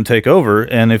move in and take over.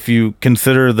 And if you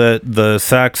consider that the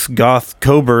Saxe Goth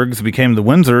Coburgs became the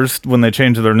Windsors when they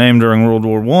changed their name during World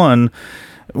War I,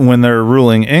 when they're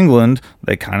ruling England,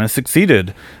 they kind of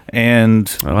succeeded. And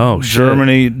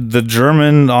Germany, the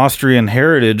German Austrian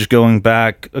heritage going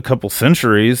back a couple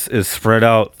centuries is spread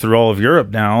out through all of Europe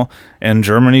now, and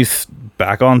Germany's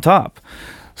back on top.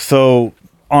 So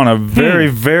on a very,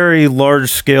 very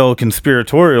large-scale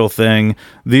conspiratorial thing,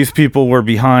 these people were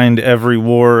behind every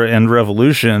war and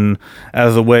revolution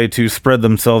as a way to spread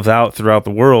themselves out throughout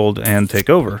the world and take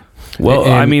over. Well,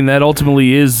 I mean, that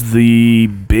ultimately is the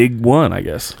big one, I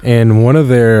guess. And one of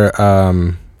their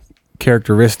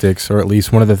characteristics, or at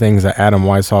least one of the things that Adam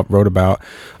Weishaupt wrote about,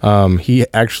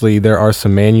 there are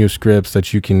some manuscripts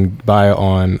that you can buy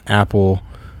on Apple,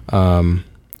 on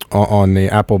the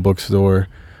Apple bookstore.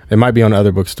 It might be on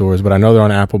other bookstores, but I know they're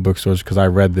on Apple bookstores because I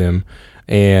read them.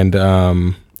 And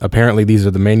apparently these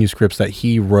are the manuscripts that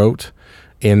he wrote,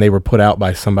 and they were put out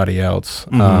by somebody else.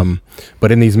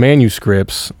 But in these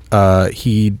manuscripts,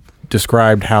 he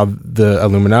described how the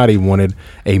Illuminati wanted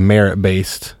a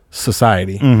merit-based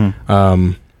society.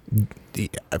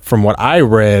 From what I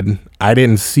read, I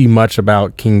didn't see much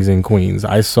about kings and queens.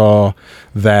 I saw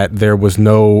that there was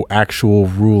no actual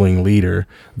ruling leader,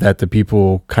 that the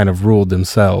people kind of ruled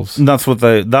themselves. And that's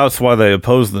why they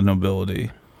oppose the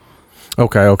nobility.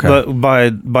 Okay. But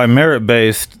by merit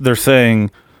based, they're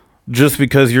saying just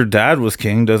because your dad was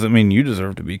king doesn't mean you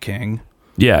deserve to be king.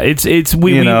 Yeah, they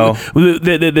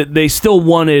still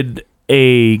wanted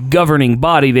a governing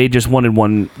body. They just wanted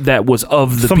one that was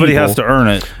of the somebody people. Has to earn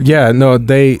it. Yeah, no,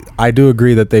 I do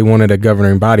agree that they wanted a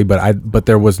governing body, but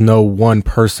there was no one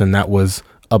person that was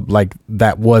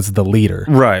that was the leader.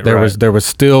 Right. There was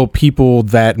still people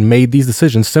that made these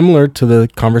decisions, similar to the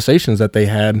conversations that they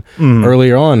had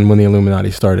earlier on when the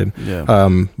Illuminati started.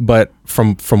 Yeah. But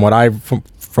from what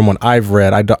I've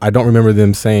read, I don't remember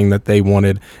them saying that they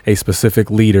wanted a specific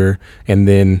leader and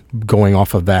then going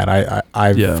off of that.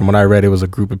 From what I read, it was a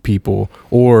group of people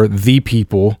or the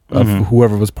people of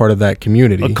whoever was part of that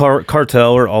community. A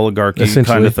cartel or oligarchy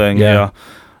kind of thing. Yeah.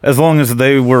 As long as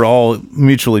they were all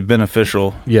mutually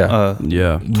beneficial. Towards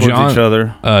each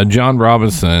other. John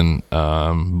Robinson,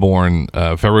 born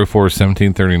February 4th,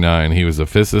 1739. He was a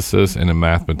physicist and a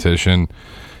mathematician.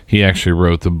 He actually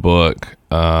wrote the book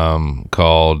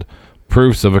called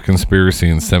Proofs of a Conspiracy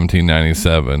in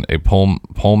 1797, a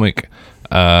polemic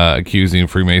accusing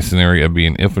Freemasonry of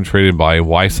being infiltrated by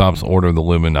Weishaupt's Order of the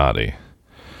Illuminati.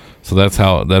 So that's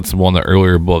one of the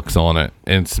earlier books on it,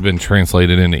 and it's been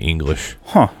translated into English.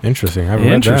 Huh. Interesting. I haven't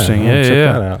read that.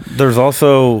 Yeah. There's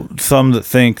also some that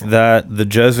think that that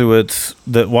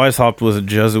Weishaupt was a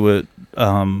Jesuit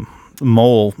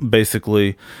mole,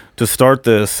 basically, to start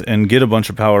this and get a bunch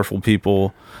of powerful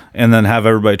people and then have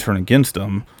everybody turn against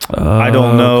him. I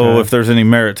don't know if there's any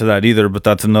merit to that either, but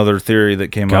that's another theory that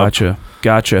came up.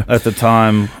 Gotcha. At the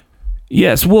time.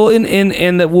 Yes, well,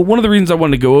 and one of the reasons I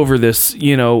wanted to go over this,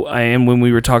 and when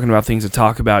we were talking about things to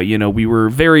talk about, we were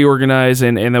very organized,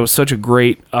 and that was such a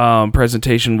great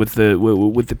presentation with the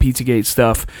Pizzagate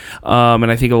stuff, and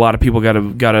I think a lot of people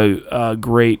got a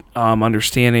great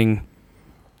understanding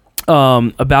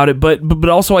about it, but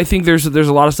also I think there's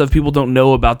a lot of stuff people don't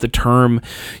know about the term,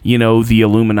 the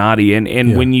Illuminati,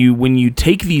 and when you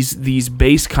take these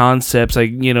base concepts,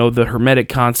 like the Hermetic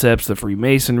concepts, the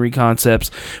Freemasonry concepts,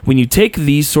 when you take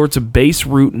these sorts of base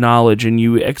root knowledge and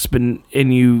you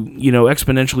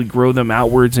exponentially grow them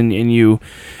outwards, and you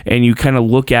kind of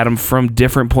look at them from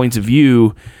different points of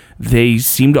view, they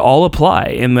seem to all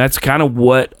apply, and that's kind of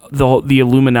what the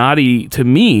Illuminati to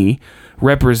me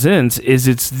represents. Is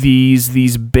it's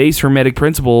these base Hermetic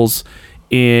principles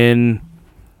in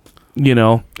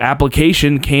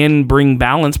application can bring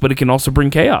balance, but it can also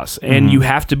bring chaos, and you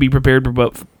have to be prepared for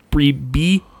both.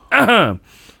 You have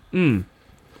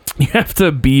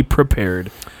to be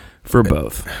prepared for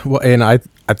both. Well, and I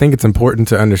think it's important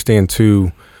to understand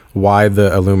too why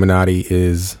the Illuminati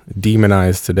is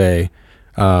demonized today.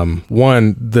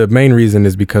 One, the main reason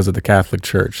is because of the Catholic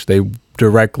Church. They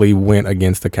directly went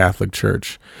against the Catholic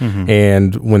Church.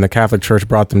 And when the Catholic Church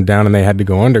brought them down and they had to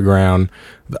go underground,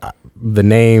 the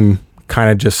name kind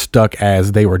of just stuck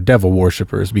as they were devil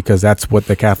worshippers, because that's what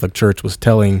the Catholic Church was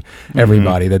telling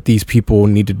everybody, that these people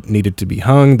needed to be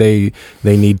hung. They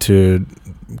need to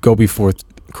go before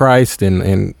Christ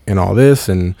and all this,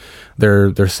 and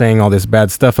they're saying all this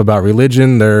bad stuff about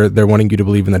religion. They're wanting you to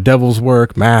believe in the devil's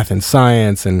work, math and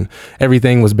science, and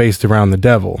everything was based around the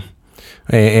devil.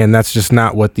 And that's just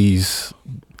not what these,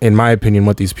 in my opinion,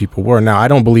 what these people were. Now, I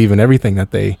don't believe in everything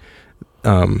that they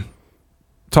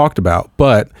talked about,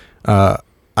 but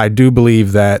I do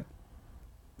believe that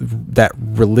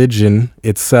religion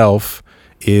itself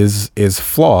is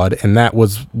flawed, and that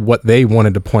was what they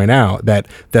wanted to point out, that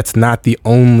that's not the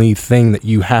only thing that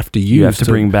you have to use. You have to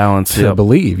bring balance to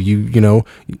believe.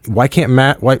 Why can't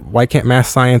math,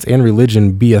 science, and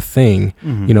religion be a thing?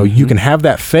 You can have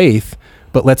that faith,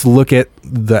 but let's look at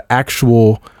the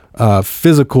actual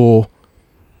physical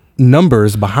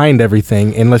numbers behind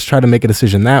everything, and let's try to make a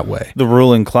decision that way. The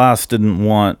ruling class didn't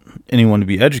want anyone to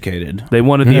be educated. They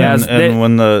wanted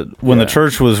when the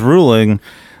church was ruling,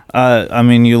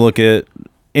 you look at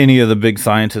any of the big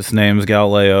scientist names,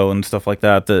 Galileo and stuff like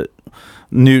that, that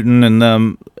Newton and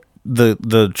them,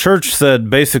 the church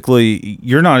said basically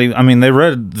you're not even, I mean, they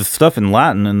read the stuff in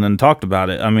Latin and then talked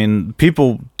about it. I mean,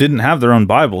 people didn't have their own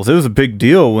Bibles. It was a big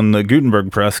deal when the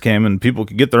Gutenberg press came and people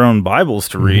could get their own Bibles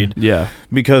to read. Yeah.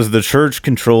 Because the church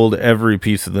controlled every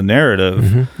piece of the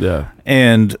narrative. Yeah.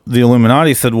 And the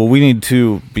Illuminati said, well, we need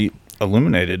to be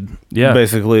illuminated. Yeah.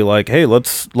 Basically like, hey,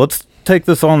 let's take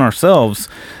this on ourselves.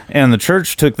 And the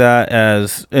church took that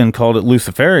as and called it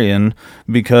Luciferian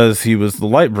because he was the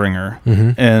light bringer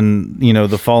and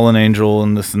the fallen angel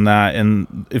and this and that.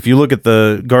 And if you look at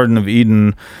the Garden of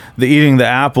Eden, the eating the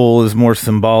apple is more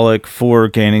symbolic for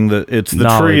gaining the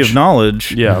tree of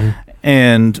knowledge. Yeah.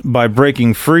 And by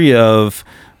breaking free of,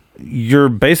 you're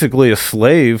basically a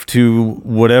slave to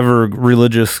whatever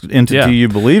religious entity you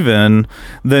believe in,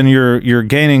 then you're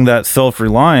gaining that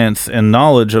self-reliance and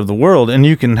knowledge of the world, and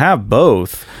you can have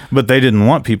both. But they didn't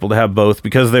want people to have both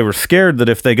because they were scared that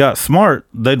if they got smart,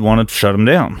 they'd want to shut them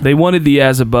down. They wanted the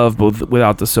as above, but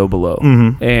without the so below.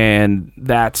 And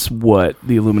that's what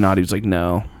the Illuminati was like,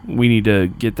 no, we need to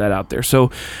get that out there.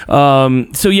 So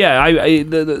yeah,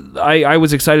 I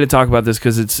was excited to talk about this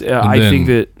because it's, I think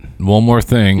that, one more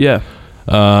thing. Yeah.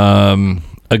 Augustine,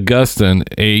 Augustin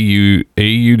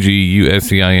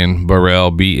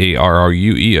Barruel,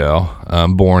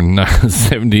 Barruel, born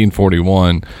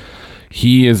 1741.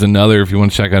 He is another, if you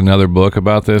want to check out another book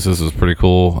about this is pretty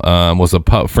cool, was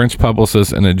a French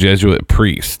publicist and a Jesuit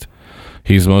priest.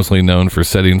 He's mostly known for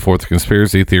setting forth the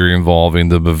conspiracy theory involving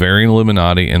the Bavarian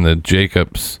Illuminati and the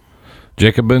Jacobins.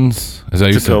 Is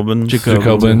that you said?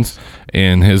 Jacobins.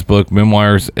 In his book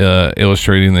Memoirs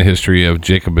Illustrating the History of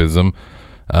Jacobism,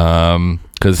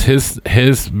 because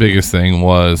his biggest thing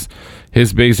was,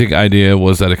 his basic idea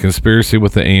was that a conspiracy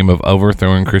with the aim of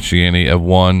overthrowing Christianity of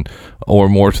one or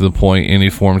more to the point any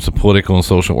forms of political and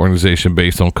social organization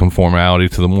based on conformity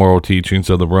to the moral teachings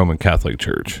of the Roman Catholic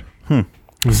Church.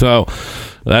 So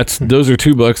those are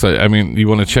two books I mean you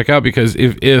want to check out, because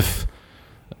if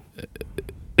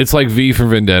it's like V for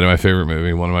Vendetta, my favorite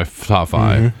movie, one of my top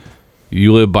 5.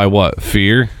 You live by what?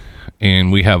 Fear,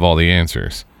 and we have all the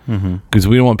answers. Because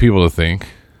we don't want people to think.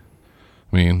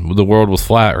 I mean, the world was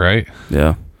flat, right?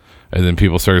 Yeah. And then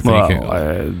people started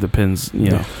thinking. Depends,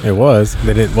 It was,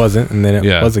 then it wasn't, and then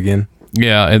it was again.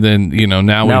 Yeah, and then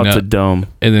now we know it's a dome.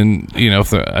 And then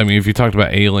if you talked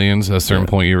about aliens at a certain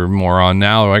point, you were more on.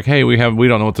 Now they're like, hey, we don't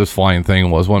know what this flying thing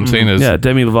was. What I'm saying is,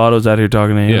 Demi Lovato's out here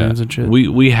talking to aliens and shit.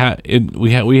 We have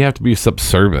to be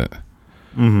subservient,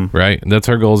 right? That's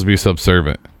our goal, is to be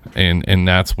subservient, and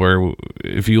that's where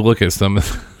if you look at some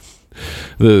of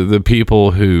the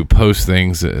people who post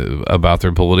things about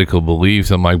their political beliefs,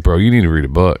 I'm like, bro, you need to read a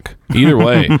book. Either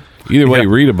way,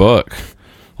 read a book.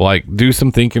 Like, do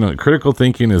some thinking. Critical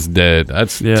thinking is dead.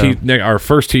 That's our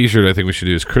first T-shirt. I think we should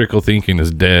do is critical thinking is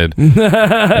dead,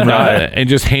 and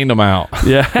just hand them out.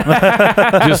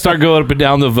 Yeah, just start going up and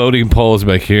down the voting polls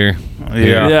back here.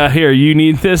 Here, you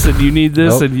need this, and you need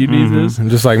this, and you need this. And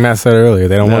just like Matt said earlier,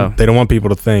 they don't want people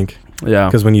to think. Yeah,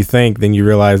 because when you think, then you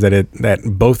realize that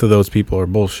both of those people are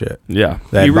bullshit. Yeah,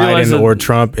 that you Biden or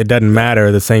Trump, it doesn't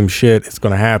matter. The same shit is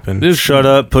going to happen. Just shut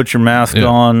up, put your mask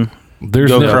on.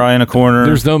 Go cry in a corner.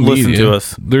 There's no listen media. to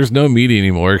us. There's no media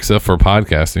anymore except for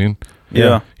podcasting.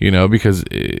 Yeah. Because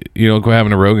go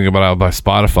having a Rogan about by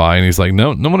Spotify, and he's like,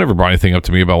 no one ever brought anything up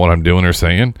to me about what I'm doing or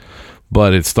saying.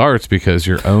 But it starts because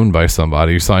you're owned by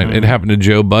somebody. You sign. It happened to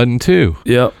Joe Budden too.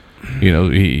 Yep. He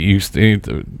used to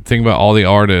think about all the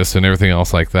artists and everything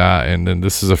else like that, and then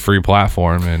this is a free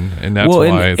platform, and that's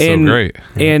why it's so great.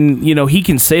 And he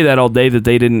can say that all day that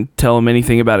they didn't tell him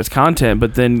anything about his content,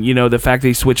 but then the fact that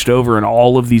he switched over and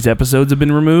all of these episodes have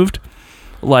been removed,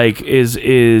 like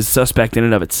is suspect in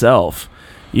and of itself.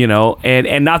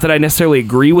 And not that I necessarily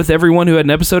agree with everyone who had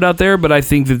an episode out there, but I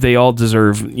think that they all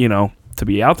deserve to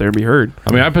be out there and be heard.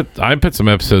 I mean, I put some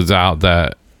episodes out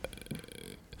that.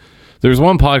 There's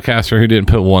one podcaster who didn't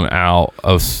put one out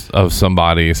of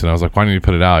somebody's, and I was like, why didn't you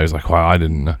put it out? He's like, well, I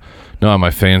didn't know how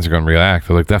my fans are going to react.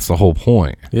 I'm like, that's the whole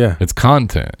point. Yeah. It's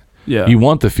content. Yeah. You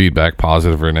want the feedback,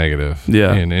 positive or negative.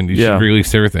 Yeah. And you should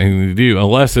release everything you do,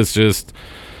 unless it's just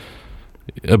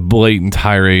a blatant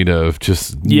tirade of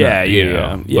just... Yeah,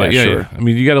 sure. I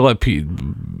mean, you got to let people...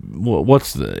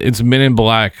 It's Men in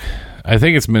Black. I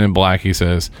think it's Men in Black, he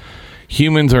says.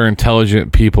 Humans are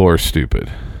intelligent, people are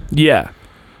stupid. Yeah.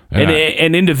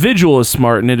 An individual is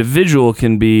smart. An individual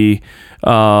can be,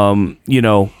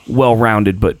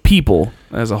 well-rounded, but people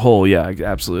as a whole, yeah,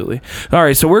 absolutely. All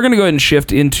right, so we're going to go ahead and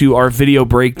shift into our video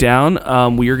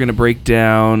breakdown. We are going to break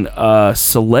down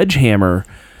Sledgehammer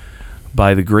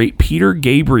by the great Peter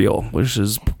Gabriel, which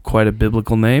is quite a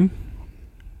biblical name.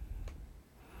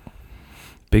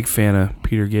 Big fan of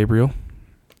Peter Gabriel.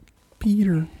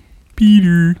 Peter.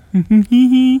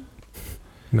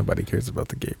 Nobody cares about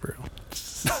the Gabriel.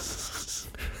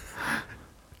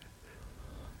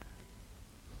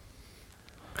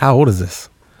 How old is this?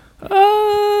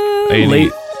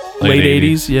 Late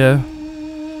 80s, yeah.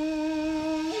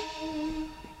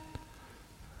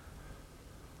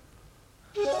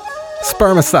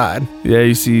 Spermicide. Yeah,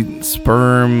 you see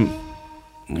sperm.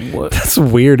 What? That's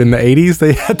weird. In the 80s,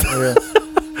 they had to.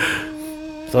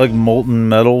 It's like molten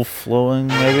metal flowing,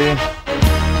 maybe.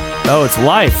 Oh, it's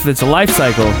life. It's a life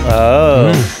cycle.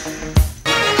 Oh.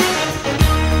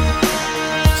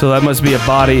 So that must be a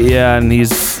body. Yeah, and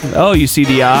he's. Oh, you see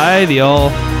the eye, the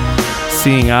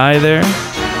all-seeing eye there.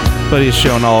 But he's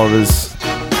showing all of his.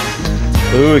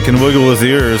 Ooh, he can wiggle his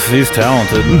ears. He's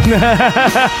talented.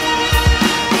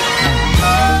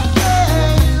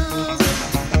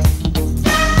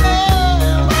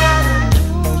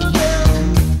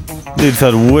 Dude's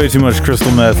had way too much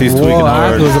crystal meth. He's tweaking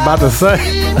hard. I was about to say.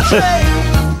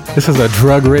 This is a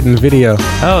drug-ridden video.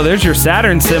 Oh, there's your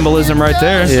Saturn symbolism right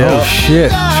there. Yeah. Oh,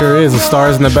 shit. Sure is. The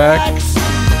stars in the back.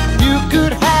 You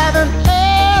could have an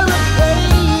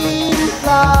airplane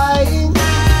flying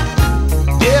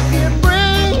if you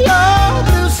bring your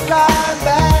blue sky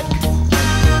back.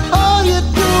 All you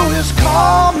do is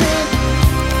call me.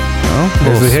 Oh,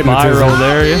 there's a spiral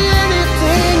there. Yeah.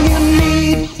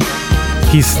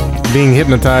 He's being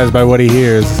hypnotized by what he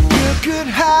hears.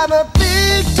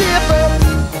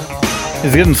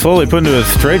 He's getting slowly put into a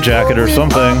straitjacket or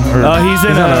something. He's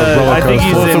in a roller coaster. I think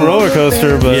he's in a roller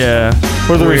coaster, but yeah.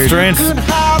 Were the restraints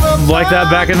like that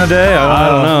back in the day? I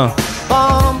don't know.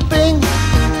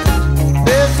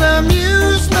 This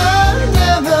amusement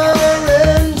never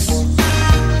ends.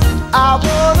 I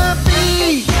wanna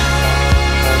be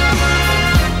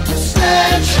the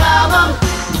sledgehammer.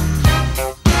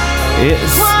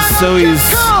 So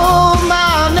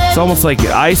it's almost like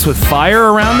ice with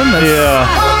fire around him. Yeah.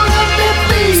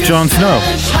 It's Jon Snow.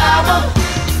 This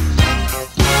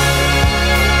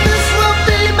will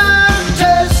be my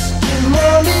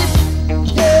testimony.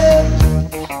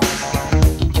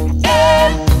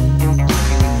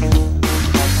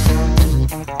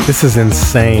 This is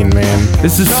insane, man.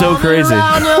 This is so crazy.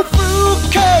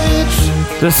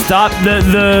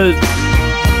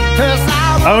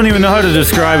 I don't even know how to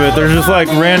describe it. There's just like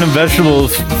random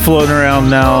vegetables floating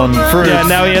around now and fruits. Yeah,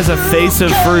 now he has a face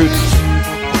of fruit.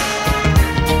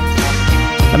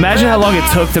 Imagine how long it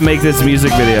took to make this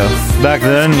music video. Back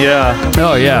then, yeah.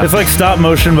 Oh, yeah. It's like stop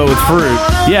motion, but with fruit.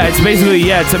 Yeah, it's basically,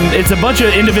 it's a bunch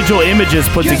of individual images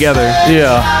put together.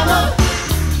 Yeah.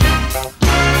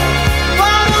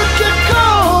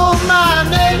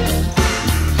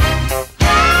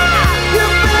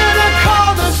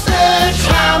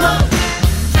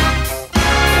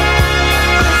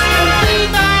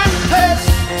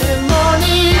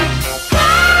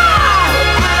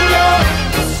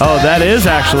 Oh, that is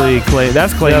actually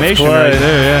that's claymation right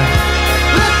there, yeah.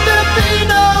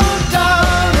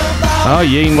 Oh,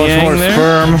 yin much yang more there.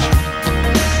 Sperm.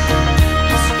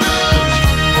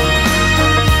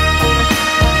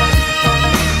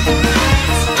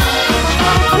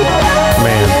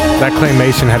 Man, that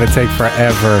claymation had to take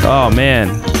forever. Oh,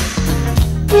 man.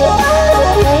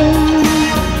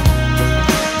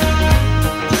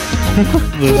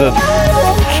 There's a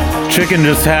chicken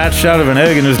just hatched out of an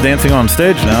egg and is dancing on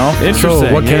stage now. Interesting.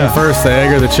 So what came first, the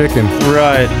egg or the chicken?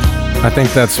 Right. I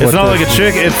think that's what. It's not like a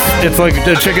chicken. It's like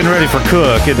a chicken ready for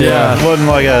cook. It wasn't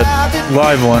like a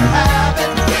live one.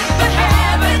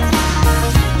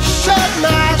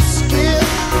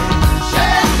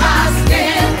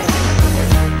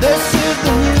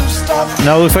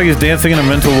 Now it looks like he's dancing in a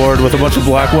mental ward with a bunch of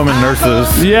black women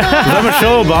nurses. Yeah. Is that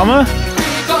Michelle Obama?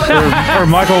 or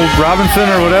Michael Robinson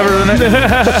or whatever the name.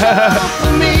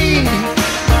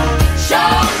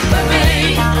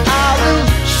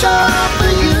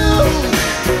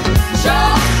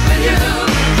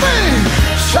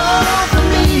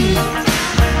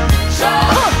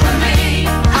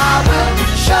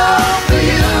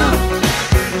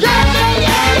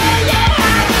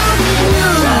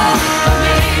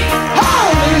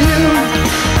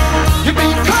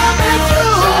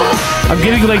 I'm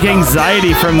getting like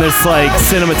anxiety from this like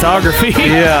cinematography.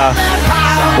 Yeah.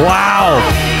 Wow.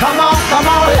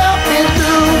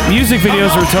 Music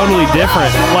videos are totally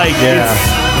different. Like it's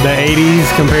the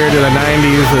 80s compared to the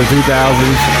 90s or the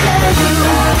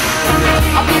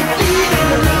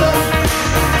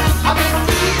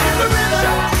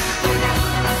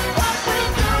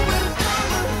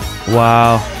 2000s.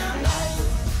 Wow.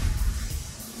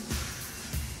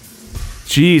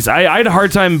 Jeez, I had a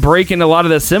hard time breaking a lot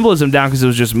of that symbolism down because it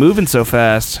was just moving so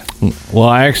fast. Well,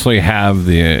 I actually have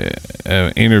the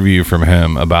interview from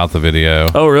him about the video.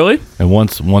 Oh, really? And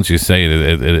once you say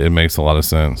it makes a lot of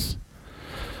sense.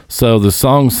 So the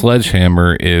song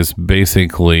Sledgehammer is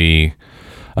basically...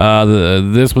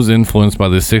 this was influenced by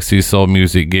the 60s soul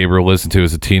music Gabriel listened to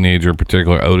as a teenager, in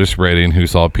particular Otis Redding, who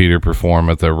saw Peter perform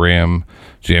at the Ram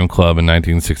Jam Club in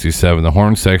 1967. The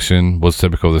horn section was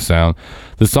typical of the sound.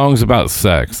 The song is about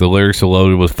sex. The lyrics are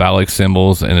loaded with phallic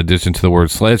symbols. In addition to the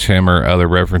word sledgehammer, other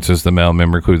references to the male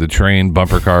member include the train,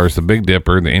 bumper cars, the Big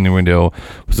Dipper. The innuendo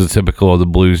was typical of the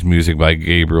blues music by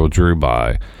Gabriel drew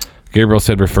by. Gabriel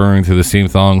said, referring to the theme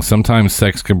song, sometimes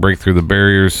sex can break through the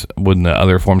barriers when the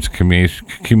other forms of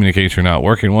communication are not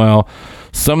working well.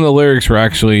 Some of the lyrics were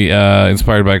actually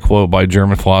inspired by a quote by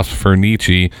German philosopher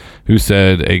Nietzsche, who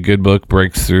said, a good book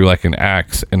breaks through like an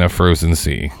axe in a frozen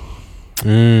sea.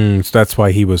 So that's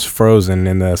why he was frozen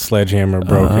and the sledgehammer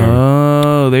broke him.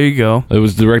 Oh, there you go. It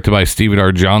was directed by Stephen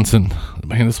R. Johnson.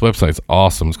 Man, this website's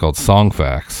awesome. It's called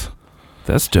Songfacts.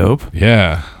 That's dope.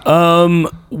 Yeah.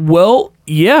 Well,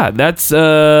 yeah, that's, who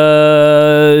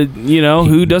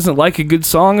doesn't like a good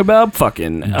song about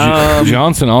fucking?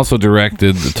 Johnson also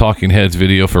directed the Talking Heads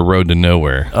video for Road to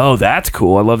Nowhere. Oh, that's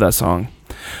cool. I love that song.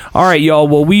 All right, y'all.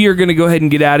 Well, we are going to go ahead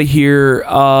and get out of here.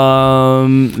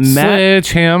 Matt,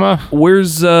 Sledgehammer.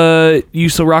 Where's you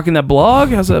still rocking that blog?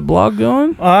 How's that blog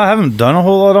going? I haven't done a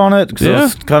whole lot on it because I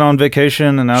was kind of on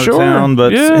vacation and out of town.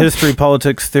 But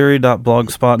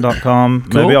historypoliticstheory.blogspot.com.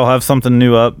 Cool. Maybe I'll have something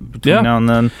new up between now and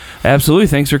then. Absolutely.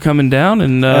 Thanks for coming down.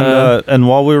 And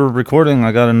while we were recording,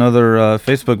 I got another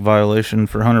Facebook violation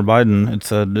for Hunter Biden. It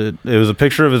said it was a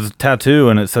picture of his tattoo,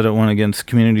 and it said it went against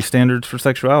community standards for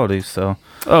sexuality. So.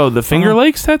 Oh, the Finger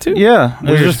Lakes tattoo? Yeah,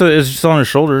 it's just on his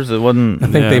shoulders. It wasn't. I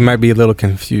think they might be a little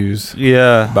confused.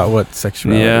 Yeah, about what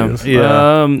sexuality is.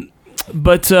 Yeah.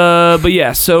 But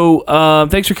yeah. So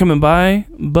thanks for coming by,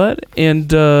 bud.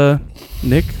 And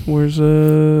Nick, where's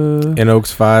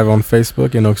Inoaks5 on Facebook,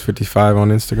 Inoaks55 on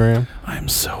Instagram. I'm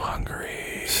so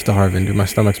hungry. Starving, dude. My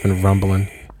stomach's been rumbling.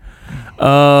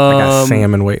 I got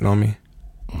salmon waiting on me.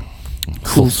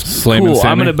 Cool.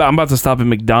 I'm about to stop at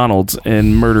McDonald's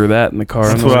and murder that in the car.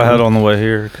 That's what I had on the way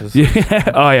here.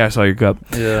 Yeah. Oh yeah, I saw your cup.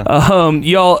 Yeah.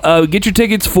 Y'all get your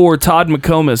tickets for Todd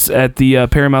McComas at the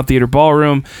Paramount Theater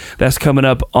Ballroom. That's coming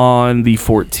up on the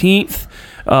 14th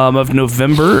of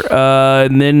November.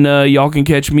 And then y'all can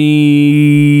catch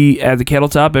me at the Kettle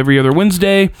Top every other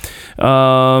Wednesday.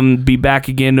 Be back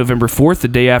again November 4th, the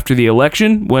day after the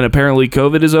election, when apparently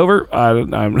COVID is over.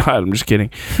 I'm just kidding.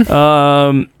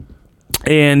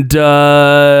 And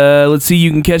let's see, you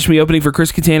can catch me opening for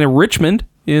Chris Kattan in Richmond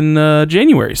in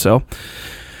January. So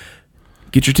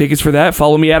get your tickets for that.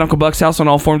 Follow me at Uncle Buck's House on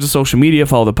all forms of social media.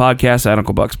 Follow the podcast at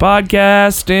Uncle Buck's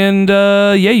Podcast. And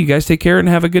you guys take care and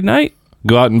have a good night.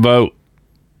 Go out and vote.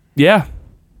 Yeah,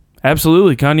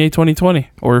 absolutely. Kanye 2020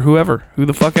 or whoever, who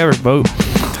the fuck ever, vote.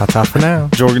 Ta-ta for now.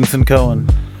 Jorgensen Cohen.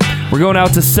 We're going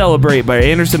out to Celebrate by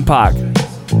Anderson .Paak.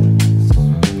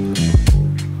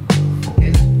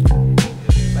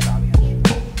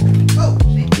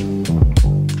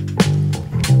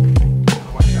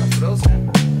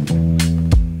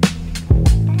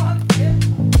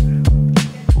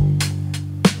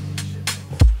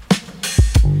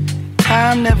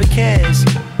 Time never cares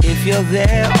if you're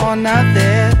there or not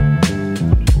there.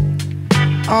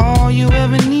 All you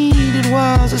ever needed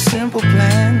was a simple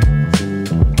plan.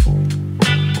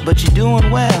 But you're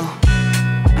doing well,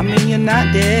 I mean you're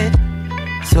not dead.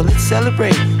 So let's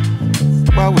celebrate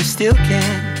while we still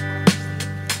can.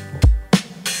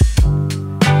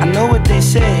 I know what they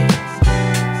say,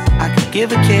 I could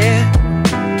give a care.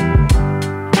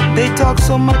 They talk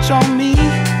so much on me,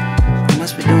 I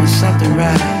must be doing something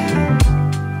right.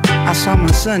 I saw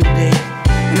my son today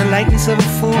in the likeness of a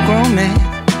full-grown man.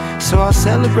 So I'll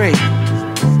celebrate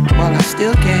while I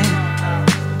still can.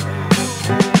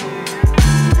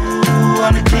 Ooh,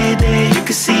 on a clear day you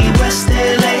can see West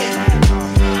LA,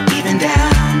 even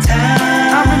downtown.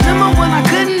 I remember when I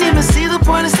couldn't even see the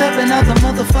point of stepping out the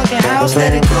motherfucking house.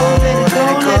 Let it go, let it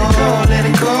go, let it go, let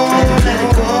it go, let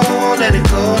it go, let it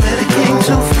go, let it go. Came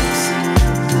too fast,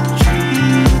 the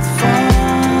truth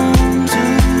found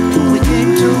too. We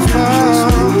came too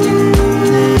far.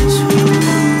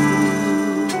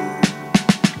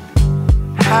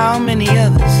 How many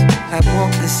others have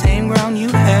walked the same ground you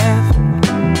have?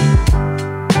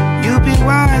 You'd be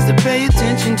wise to pay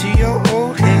attention to your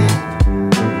old head.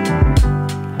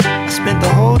 I spent the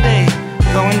whole day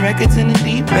throwing records in the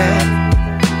deep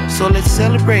end. So let's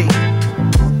celebrate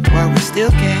while we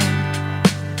still can.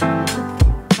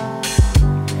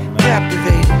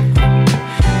 Captivated,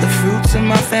 the fruits of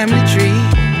my family tree.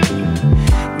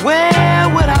 Where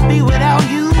would I be without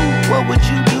you? What would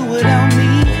you do without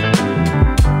me?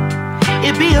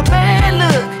 It'd be a bad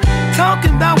look,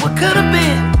 talking about what could have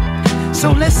been.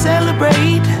 So let's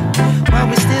celebrate while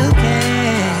we still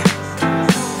can.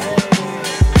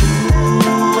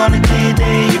 Ooh, on a clear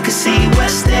day, you can see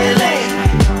West LA,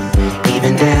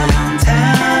 even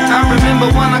downtown. I remember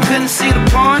when I couldn't see the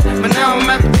point, but now I'm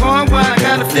at the point where I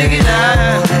gotta figure it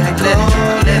out. Let it go,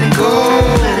 let it go,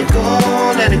 let it go,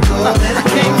 let it go. I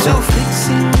came to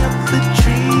fixing up the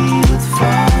tree with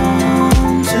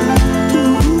farm too.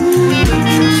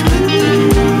 Just within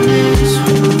this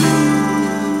room.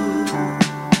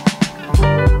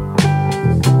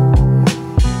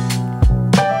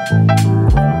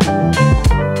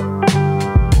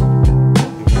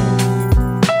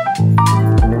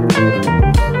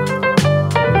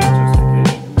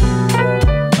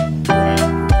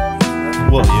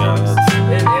 Well, yeah,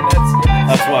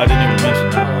 that's why I didn't even mention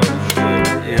that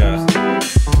one.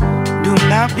 Yeah. Do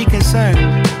not be concerned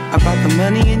about the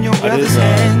money in your brother's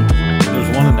hand.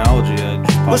 There's one analogy that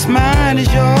just What's mine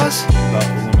is yours.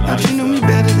 Thought you knew me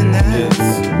better than that.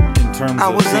 in terms I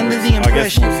of was under the secrets, I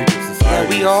guess impression more secret that society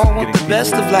we is all want getting the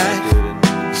best people of life.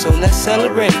 educated So let's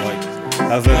celebrate.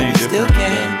 How's that any We still different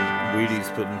can. than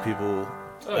Wheaties putting people,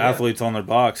 athletes on their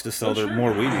box to sell their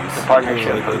more Wheaties? The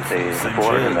partnership Like, of it's the same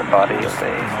board shit. and the body of the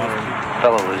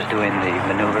fellow who's doing the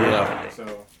maneuvers. Yeah.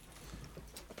 So,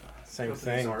 same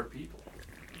thing. People,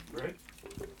 right?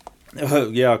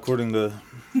 Yeah, according to